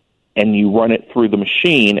 people and you run it through the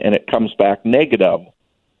machine and it comes back negative,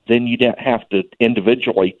 then you don't have to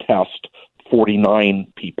individually test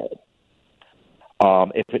 49 people.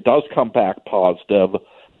 If it does come back positive,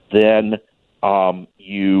 then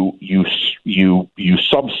you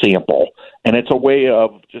subsample, and it's a way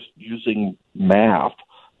of just using math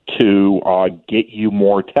to get you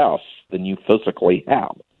more tests than you physically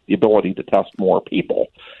have, the ability to test more people.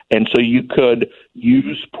 And so you could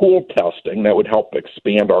use pool testing that would help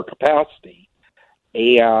expand our capacity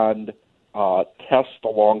and test the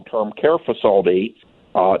long-term care facility,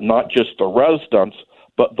 not just the residents,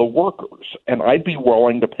 but the workers. And I'd be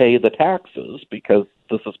willing to pay the taxes because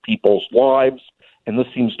this is people's lives, and this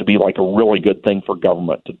seems to be like a really good thing for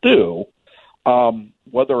government to do,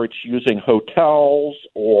 whether it's using hotels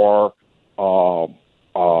or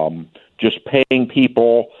just paying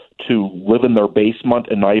people to live in their basement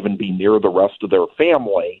and not even be near the rest of their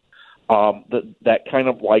family. That kind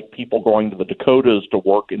of like people going to the Dakotas to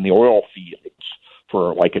work in the oil fields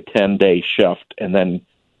for like a 10-day shift and then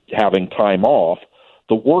having time off.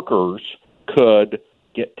 The workers could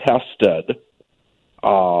get tested,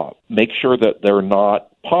 make sure that they're not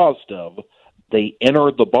positive. They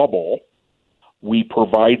enter the bubble. We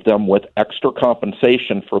provide them with extra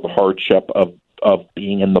compensation for the hardship of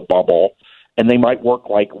being in the bubble, and they might work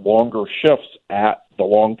like longer shifts at the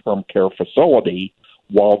long-term care facility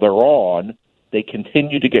while they're on. They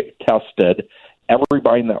continue to get tested.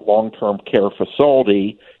 Everybody in that long-term care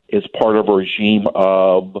facility is part of a regime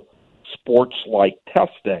of sports-like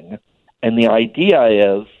testing. And the idea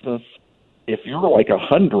is if you're like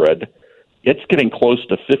 100, it's getting close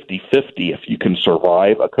to 50-50 if you can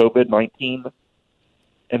survive a COVID-19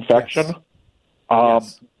 infection.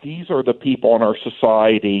 Yes. These are the people in our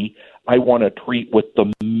society I want to treat with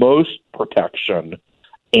the most protection.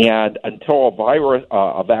 And until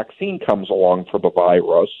a vaccine comes along for the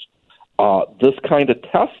virus, this kind of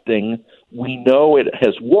testing, we know it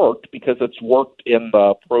has worked because it's worked in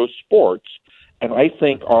the pro sports. And I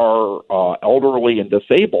think our elderly and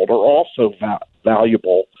disabled are also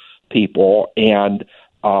valuable people. And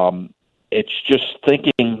it's just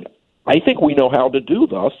thinking, I think we know how to do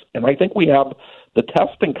this, and I think we have the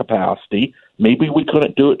testing capacity. Maybe we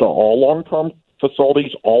couldn't do it to all long-term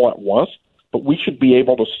facilities all at once, but we should be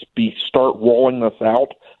able to start rolling this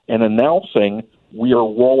out and announcing we are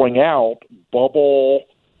rolling out bubble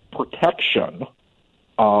protection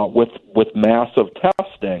with massive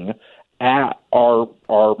testing at our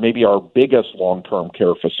maybe our biggest long-term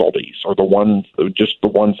care facilities, or the ones that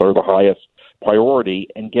are the highest priority,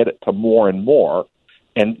 and get it to more and more.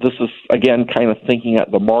 And this is, again, kind of thinking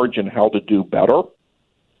at the margin how to do better.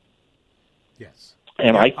 Yes.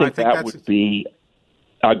 And I think that would be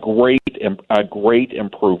a great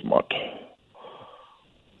improvement.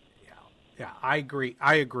 Yeah, I agree.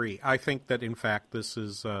 I think that, in fact, this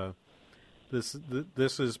is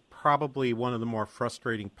probably one of the more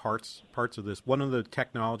frustrating parts of this. One of the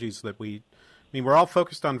technologies that we're all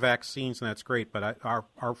focused on vaccines, and that's great, but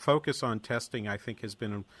our focus on testing, I think, has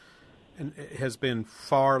been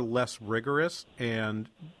far less rigorous, and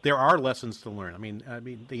there are lessons to learn. I mean,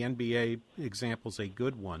 the NBA example is a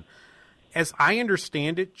good one. As I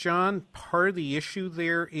understand it, John, part of the issue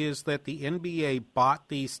there is that the NBA bought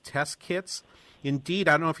these test kits. Indeed,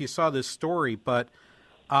 I don't know if you saw this story, but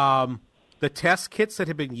the test kits that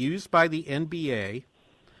have been used by the NBA,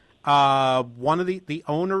 one of the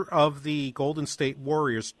owner of the Golden State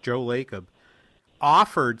Warriors, Joe Lacob,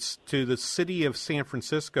 offered to the city of San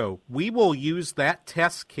Francisco, we will use that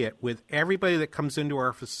test kit with everybody that comes into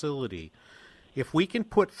our facility. If we can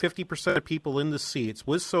put 50% of people in the seats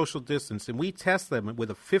with social distance and we test them with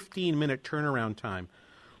a 15-minute turnaround time,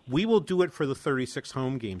 we will do it for the 36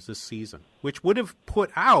 home games this season, which would have put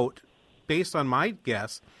out, based on my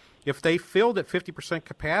guess, if they filled at 50%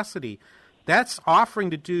 capacity, that's offering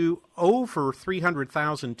to do over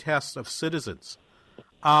 300,000 tests of citizens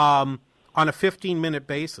on a 15-minute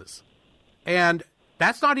basis. And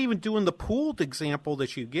That's not even doing the pooled example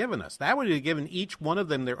that you've given us. That would have given each one of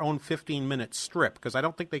them their own 15-minute strip, because I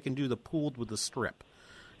don't think they can do the pooled with the strip,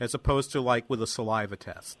 as opposed to like with a saliva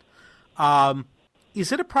test.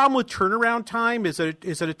 Is it a problem with turnaround time? Is it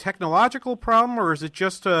a technological problem, or is it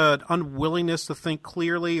just an unwillingness to think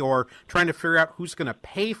clearly, or trying to figure out who's going to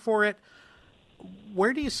pay for it?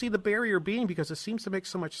 Where do you see the barrier being? Because it seems to make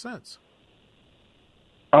so much sense.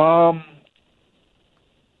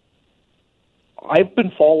 I've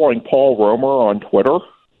been following Paul Romer on Twitter,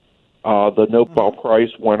 the Nobel Prize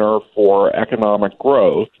winner for economic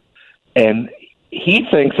growth, and he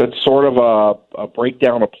thinks it's sort of a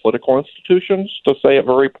breakdown of political institutions, to say it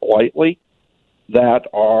very politely, that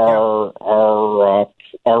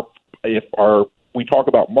we talk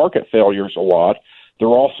about market failures a lot. There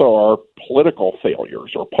also are political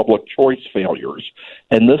failures or public choice failures,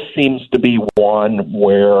 and this seems to be one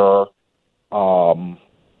where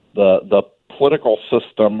the political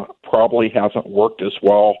system probably hasn't worked as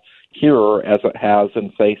well here as it has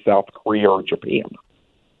in, say, South Korea or Japan.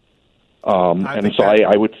 I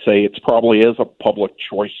would say it probably is a public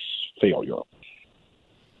choice failure.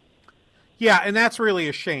 Yeah, and that's really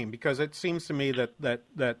a shame, because it seems to me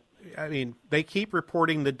that I mean, they keep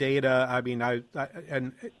reporting the data. I mean,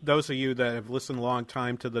 and those of you that have listened a long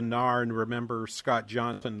time to the NAR and remember Scott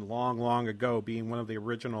Johnson long ago being one of the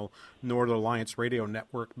original Northern Alliance Radio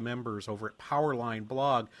Network members over at Powerline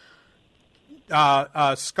blog,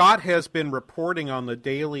 Scott has been reporting on the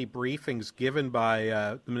daily briefings given by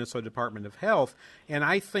the Minnesota Department of Health, and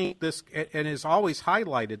I think this, and has always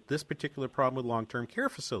highlighted this particular problem with long-term care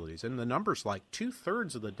facilities. And the numbers, like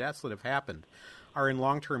 2/3 of the deaths that have happened are in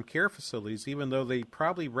long-term care facilities, even though they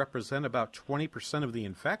probably represent about 20% of the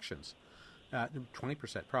infections.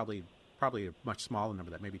 20%, probably a much smaller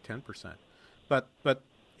number, that maybe 10%. But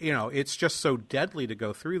you know, it's just so deadly to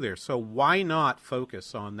go through there. So why not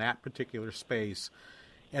focus on that particular space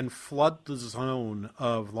and flood the zone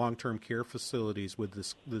of long-term care facilities with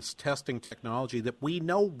this testing technology that we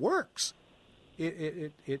know works?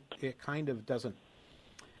 It kind of doesn't.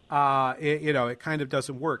 It kind of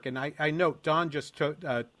doesn't work. And I note Don just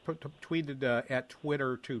tweeted at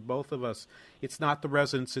Twitter to both of us, it's not the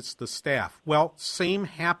residents, it's the staff. Well, same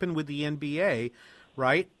happened with the NBA,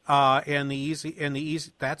 right? And the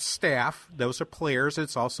easy, that's staff. Those are players.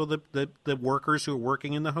 It's also the workers who are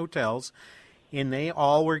working in the hotels. And they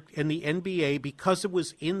all were in the NBA, because it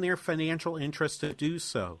was in their financial interest to do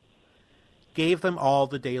so, gave them all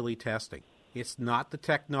the daily testing. It's not the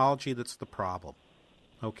technology that's the problem.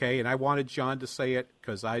 Okay, and I wanted John to say it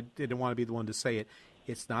because I didn't want to be the one to say it.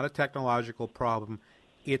 It's not a technological problem.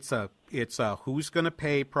 It's a who's going to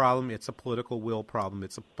pay problem. It's a political will problem.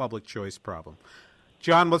 It's a public choice problem.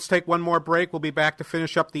 John, let's take one more break. We'll be back to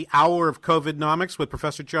finish up the hour of Covidnomics with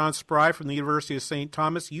Professor John Spry from the University of St.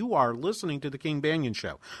 Thomas. You are listening to The King Banyan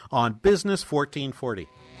Show on Business 1440.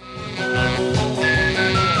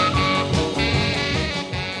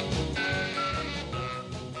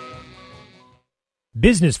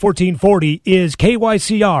 Business 1440 is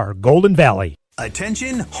KYCR Golden Valley.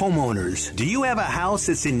 Attention homeowners. Do you have a house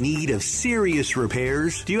that's in need of serious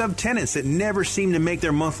repairs? Do you have tenants that never seem to make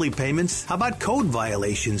their monthly payments? How about code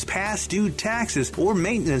violations, past due taxes, or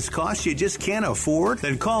maintenance costs you just can't afford?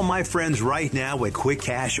 Then call my friends right now at Quick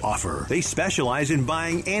Cash Offer. They specialize in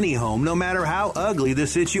buying any home, no matter how ugly the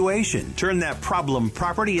situation. Turn that problem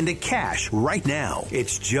property into cash right now.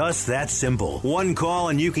 It's just that simple. One call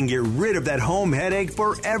and you can get rid of that home headache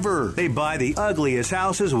forever. They buy the ugliest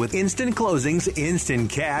houses with instant closings, instant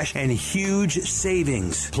cash, and huge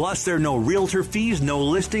savings. Plus, there are no realtor fees, no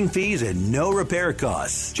listing fees, and no repair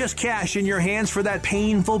costs. Just cash in your hands for that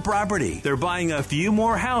painful property. They're buying a few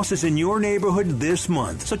more houses in your neighborhood this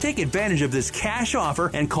month. So take advantage of this cash offer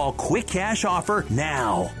and call Quick Cash Offer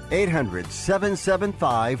now.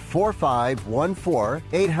 800-775-4514.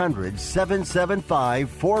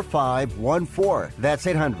 800-775-4514. That's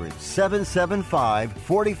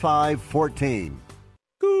 800-775-4514.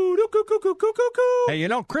 Hey, you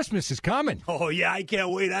know, Christmas is coming. Oh, yeah, I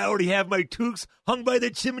can't wait. I already have my toques hung by the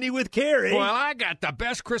chimney with care, eh? Well, I got the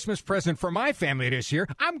best Christmas present for my family this year.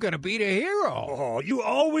 I'm going to be the hero. Oh, you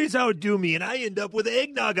always outdo me, and I end up with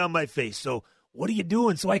eggnog on my face. So what are you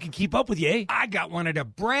doing so I can keep up with you, eh? I got one of the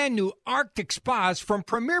brand new Arctic spas from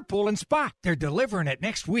Premier Pool and Spa. They're delivering it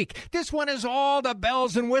next week. This one is all the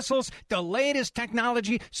bells and whistles, the latest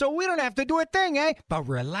technology, so we don't have to do a thing, eh? But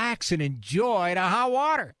relax and enjoy the hot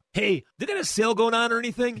water. Hey, they got a sale going on or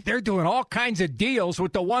anything? They're doing all kinds of deals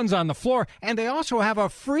with the ones on the floor, and they also have a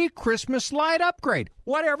free Christmas light upgrade.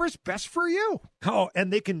 Whatever's best for you. Oh,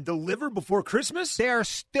 and they can deliver before Christmas? They're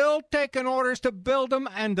still taking orders to build them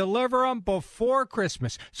and deliver them before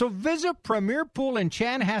Christmas. So visit Premier Pool in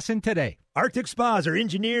Chanhassen today. Arctic spas are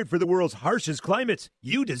engineered for the world's harshest climates.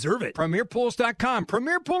 You deserve it. PremierPools.com.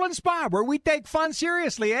 Premier Pool and Spa, where we take fun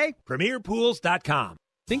seriously, eh? PremierPools.com.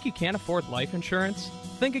 Think you can't afford life insurance?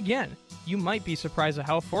 Think again. You might be surprised at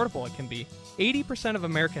how affordable it can be. 80% of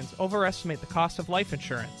Americans overestimate the cost of life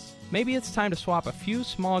insurance. Maybe it's time to swap a few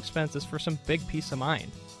small expenses for some big peace of mind.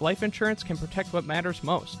 Life insurance can protect what matters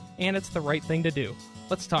most, and it's the right thing to do.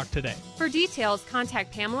 Let's talk today. For details,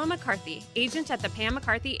 contact Pamela McCarthy, agent at the Pam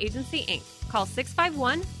McCarthy Agency, Inc. Call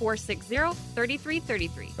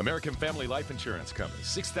 651-460-3333. American Family Life Insurance Company,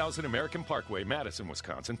 6000 American Parkway, Madison,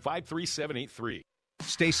 Wisconsin, 53783.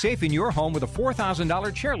 Stay safe in your home with a $4,000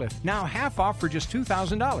 chairlift, now half off for just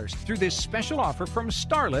 $2,000 through this special offer from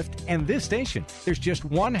Starlift and this station. There's just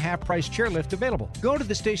one half-price chairlift available. Go to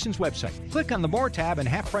the station's website, click on the More tab and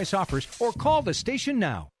half-price offers, or call the station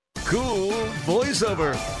now. Cool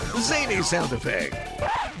voiceover. Zany sound effect.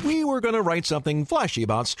 We were going to write something flashy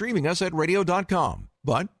about streaming us at radio.com.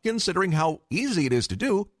 But considering how easy it is to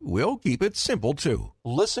do, we'll keep it simple too.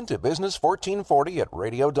 Listen to Business 1440 at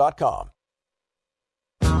radio.com.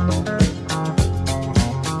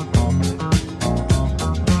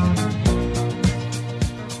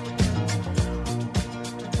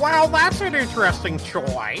 Well, that's an interesting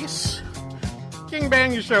choice. King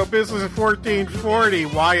Bang Show, Business 1440.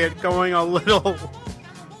 Wyatt going a little...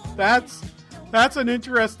 That's an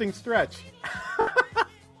interesting stretch.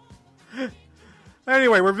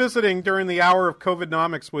 Anyway, we're visiting during the hour of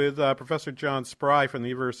Covidnomics with Professor John Spry from the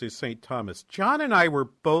University of St. Thomas. John and I were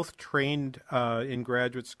both trained in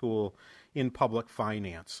graduate school in public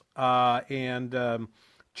finance. And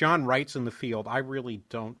John writes in the field. I really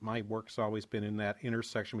don't. My work's always been in that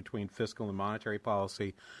intersection between fiscal and monetary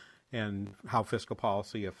policy and how fiscal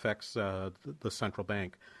policy affects the central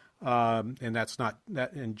bank. And that's not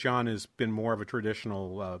that. And John has been more of a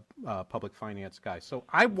traditional public finance guy. So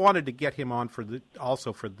I wanted to get him on for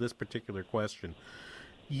this particular question.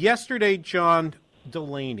 Yesterday, John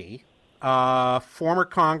Delaney, former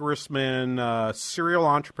congressman, serial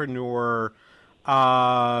entrepreneur,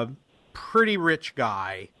 pretty rich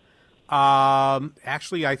guy.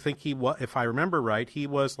 Actually, I think he was, if I remember right, he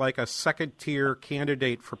was like a second-tier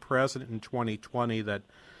candidate for president in 2020 that,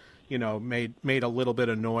 you know, made a little bit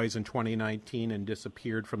of noise in 2019 and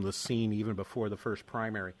disappeared from the scene even before the first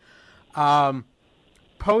primary.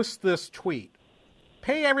 Post this tweet.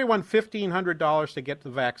 Pay everyone $1,500 to get the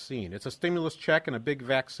vaccine. It's a stimulus check and a big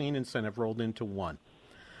vaccine incentive rolled into one.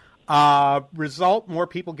 Result, more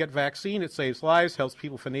people get vaccine. It saves lives, helps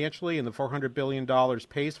people financially, and the $400 billion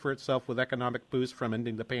pays for itself with economic boost from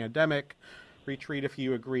ending the pandemic. Retreat if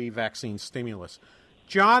you agree, vaccine stimulus.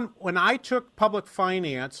 John, when I took public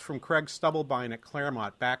finance from Craig Stubblebine at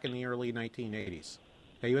Claremont back in the early 1980s,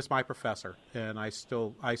 he was my professor, and I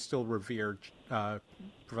still revere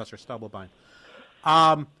Professor Stubblebine.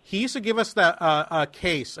 He used to give us a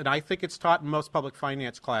case, and I think it's taught in most public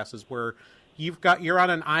finance classes, where you're on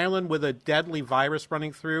an island with a deadly virus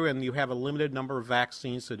running through, and you have a limited number of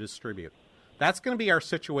vaccines to distribute. That's going to be our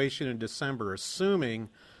situation in December, assuming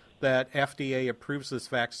that FDA approves this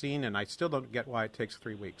vaccine, and I still don't get why it takes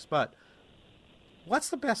 3 weeks. But what's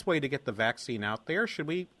the best way to get the vaccine out there? Should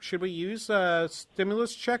we use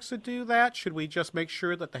stimulus checks to do that? Should we just make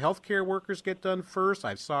sure that the healthcare workers get done first?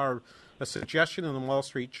 I saw a suggestion in the Wall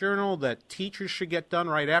Street Journal that teachers should get done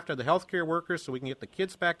right after the healthcare workers so we can get the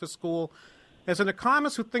kids back to school. As an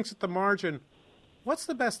economist who thinks at the margin, what's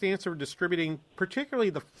the best answer for distributing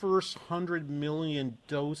particularly the first 100 million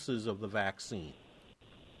doses of the vaccine?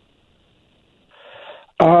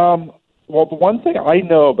 Well, the one thing I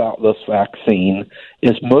know about this vaccine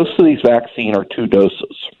is most of these vaccines are 2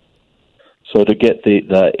 doses. So to get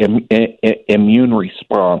the immune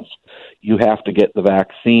response, you have to get the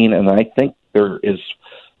vaccine, and I think there is,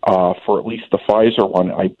 for at least the Pfizer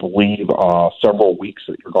one, I believe several weeks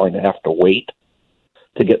that you're going to have to wait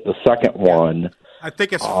to get the second one. I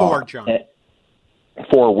think it's 4, John.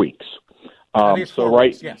 4 weeks. So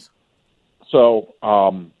right, weeks, yes. So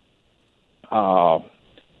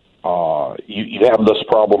you have this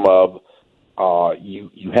problem of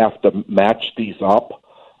you have to match these up.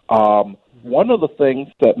 One of the things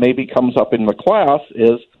that maybe comes up in the class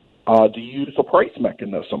is do you use a price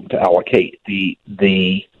mechanism to allocate the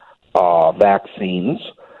vaccines?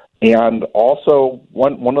 And also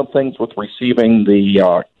one of the things with receiving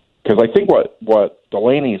the because I think what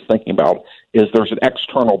Delaney is thinking about is there's an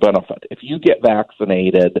external benefit. If you get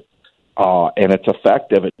vaccinated and it's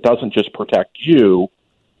effective, it doesn't just protect you,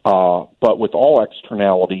 but with all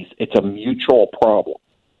externalities, it's a mutual problem.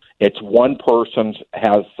 It's one person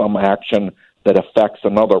has some action that affects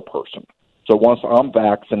another person. So once I'm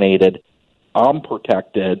vaccinated, I'm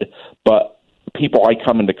protected, but people I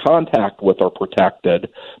come into contact with are protected.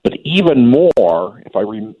 But even more, if I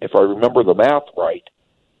remember the math right,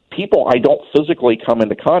 people I don't physically come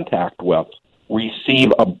into contact with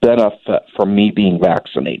receive a benefit from me being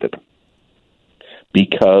vaccinated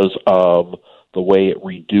because of the way it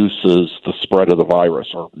reduces the spread of the virus,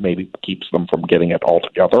 or maybe keeps them from getting it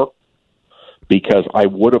altogether, because I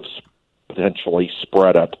would have potentially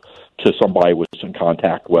spread it to somebody I was in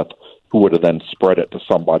contact with who would have then spread it to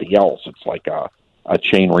somebody else. It's like a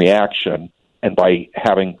chain reaction. And by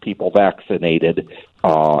having people vaccinated,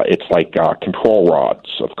 it's like control rods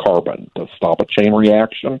of carbon to stop a chain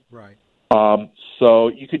reaction. Right. So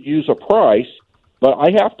you could use a price, but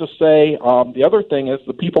I have to say the other thing is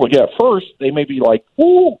the people that get it first, they may be like,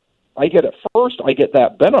 ooh, I get it first, I get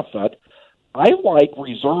that benefit. I like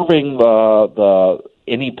reserving the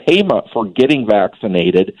any payment for getting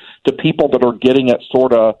vaccinated to people that are getting it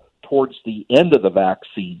sort of towards the end of the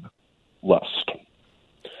vaccine list.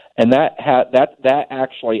 And that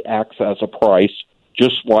actually acts as a price,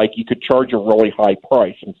 just like you could charge a really high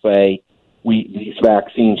price and say, these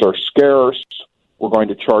vaccines are scarce, we're going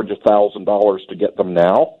to charge $1,000 to get them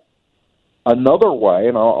now. Another way,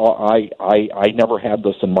 and I never had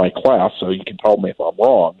this in my class, so you can tell me if I'm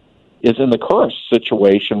wrong, is in the current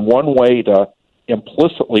situation, one way to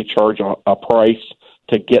implicitly charge a price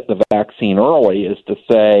to get the vaccine early is to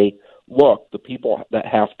say, look, the people that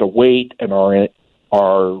have to wait and are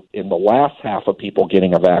in the last half of people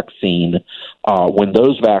getting a vaccine, when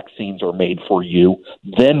those vaccines are made for you,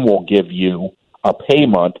 then we'll give you a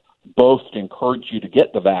payment, both to encourage you to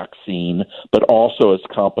get the vaccine, but also as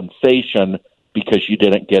compensation because you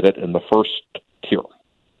didn't get it in the first tier.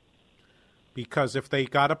 Because if they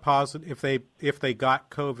got if they got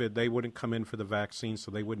COVID, they wouldn't come in for the vaccine,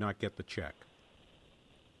 so they would not get the check.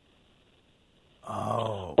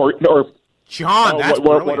 Oh, or John, that's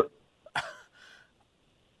brilliant.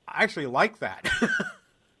 I actually like that.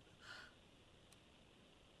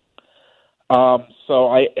 So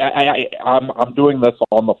I'm doing this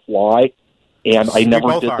on the fly, and I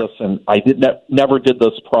never did this, and I never did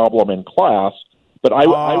this problem in class. But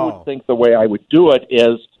I would think the way I would do it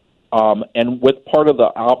is, and with part of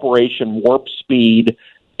the Operation Warp Speed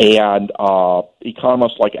and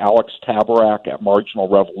economists like Alex Tabarrok at Marginal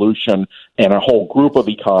Revolution and a whole group of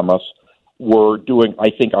economists were doing, I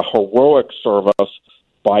think, a heroic service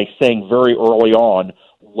by saying very early on,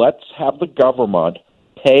 let's have the government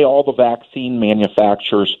pay all the vaccine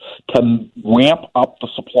manufacturers to ramp up the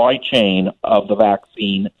supply chain of the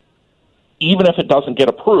vaccine, even if it doesn't get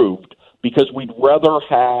approved, because we'd rather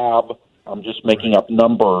have, I'm just making up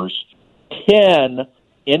numbers, 10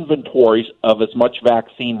 inventories of as much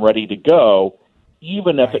vaccine ready to go,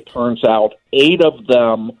 even if it turns out 8 of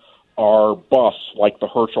them are busts like the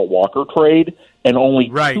Herschel Walker trade, and only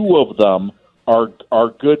 2 of them are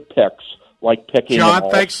good picks, like picking. John,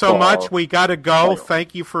 thanks so much. We got to go.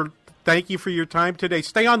 Thank you for your time today.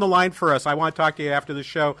 Stay on the line for us. I want to talk to you after the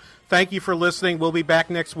show. Thank you for listening. We'll be back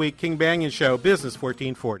next week. King Banyan Show, Business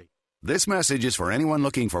 1440. This message is for anyone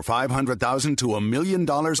looking for $500,000 to $1 million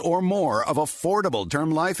or more of affordable term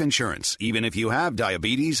life insurance, even if you have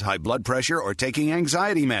diabetes, high blood pressure, or taking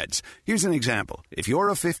anxiety meds. Here's an example. If you're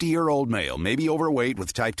a 50-year-old male, maybe overweight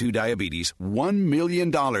with type 2 diabetes, $1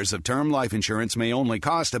 million of term life insurance may only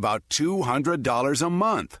cost about $200 a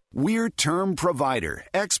month. We're Term Provider,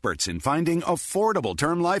 experts in finding affordable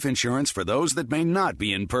term life insurance for those that may not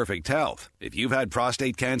be in perfect health. If you've had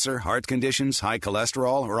prostate cancer, heart conditions, high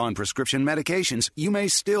cholesterol, or on prescription medications, you may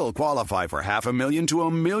still qualify for $500,000 to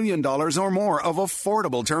 $1 million or more of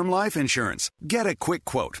affordable term life insurance. Get a quick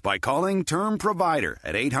quote by calling Term Provider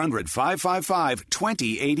at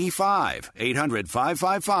 800-555-2085.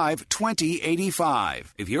 800-555-2085.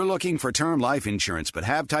 If you're looking for term life insurance but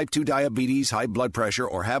have type 2 diabetes, high blood pressure,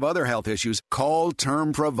 or have other health issues, call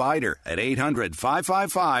Term Provider at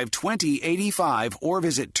 800-555-2085 or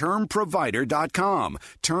visit termprovider.com.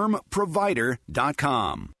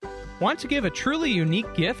 Termprovider.com. Want to give a truly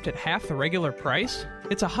unique gift at half the regular price?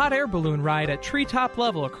 It's a hot air balloon ride at treetop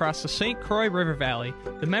level across the St. Croix River Valley.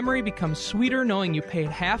 The memory becomes sweeter knowing you paid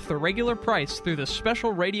half the regular price through this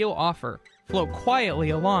special radio offer. float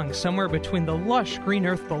quietly along somewhere between the lush green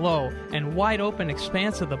earth below and wide open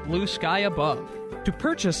expanse of the blue sky above. To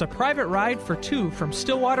purchase a private ride for two from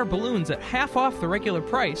Stillwater Balloons at half off the regular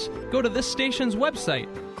price, go to this station's website,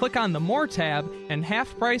 click on the More tab and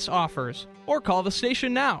half price offers, or call the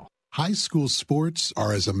station now. High school sports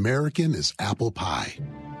are as American as apple pie.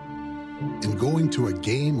 And going to a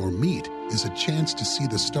game or meet is a chance to see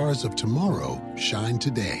the stars of tomorrow shine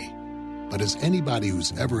today. But as anybody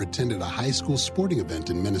who's ever attended a high school sporting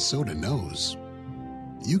event in Minnesota knows,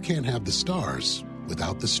 you can't have the stars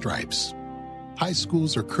without the stripes. High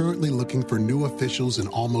schools are currently looking for new officials in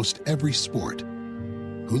almost every sport.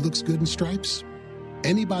 Who looks good in stripes?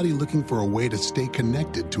 Anybody looking for a way to stay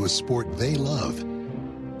connected to a sport they love.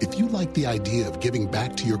 If you like the idea of giving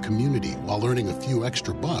back to your community while earning a few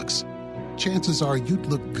extra bucks, chances are you'd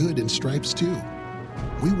look good in stripes too.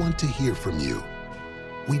 We want to hear from you.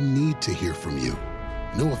 We need to hear from you.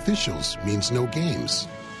 No officials means no games.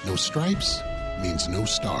 No stripes means no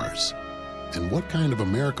stars. And what kind of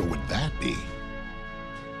America would that be?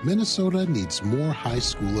 Minnesota needs more high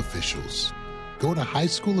school officials. Go to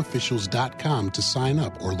highschoolofficials.com to sign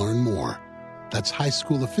up or learn more. That's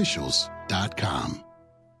highschoolofficials.com.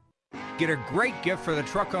 Get a great gift for the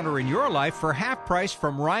truck owner in your life for half price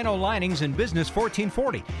from Rhino Linings in Business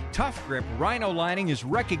 1440. Tough Grip Rhino Lining is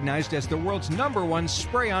recognized as the world's #1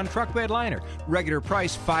 spray-on truck bed liner. Regular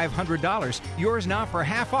price $500. Yours now for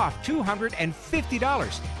half off,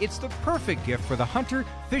 $250. It's the perfect gift for the hunter,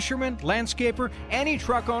 fisherman, landscaper, any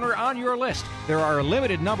truck owner on your list. There are a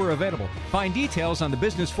limited number available. Find details on the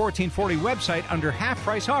Business 1440 website under half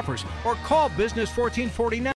price offers or call Business 1440 now.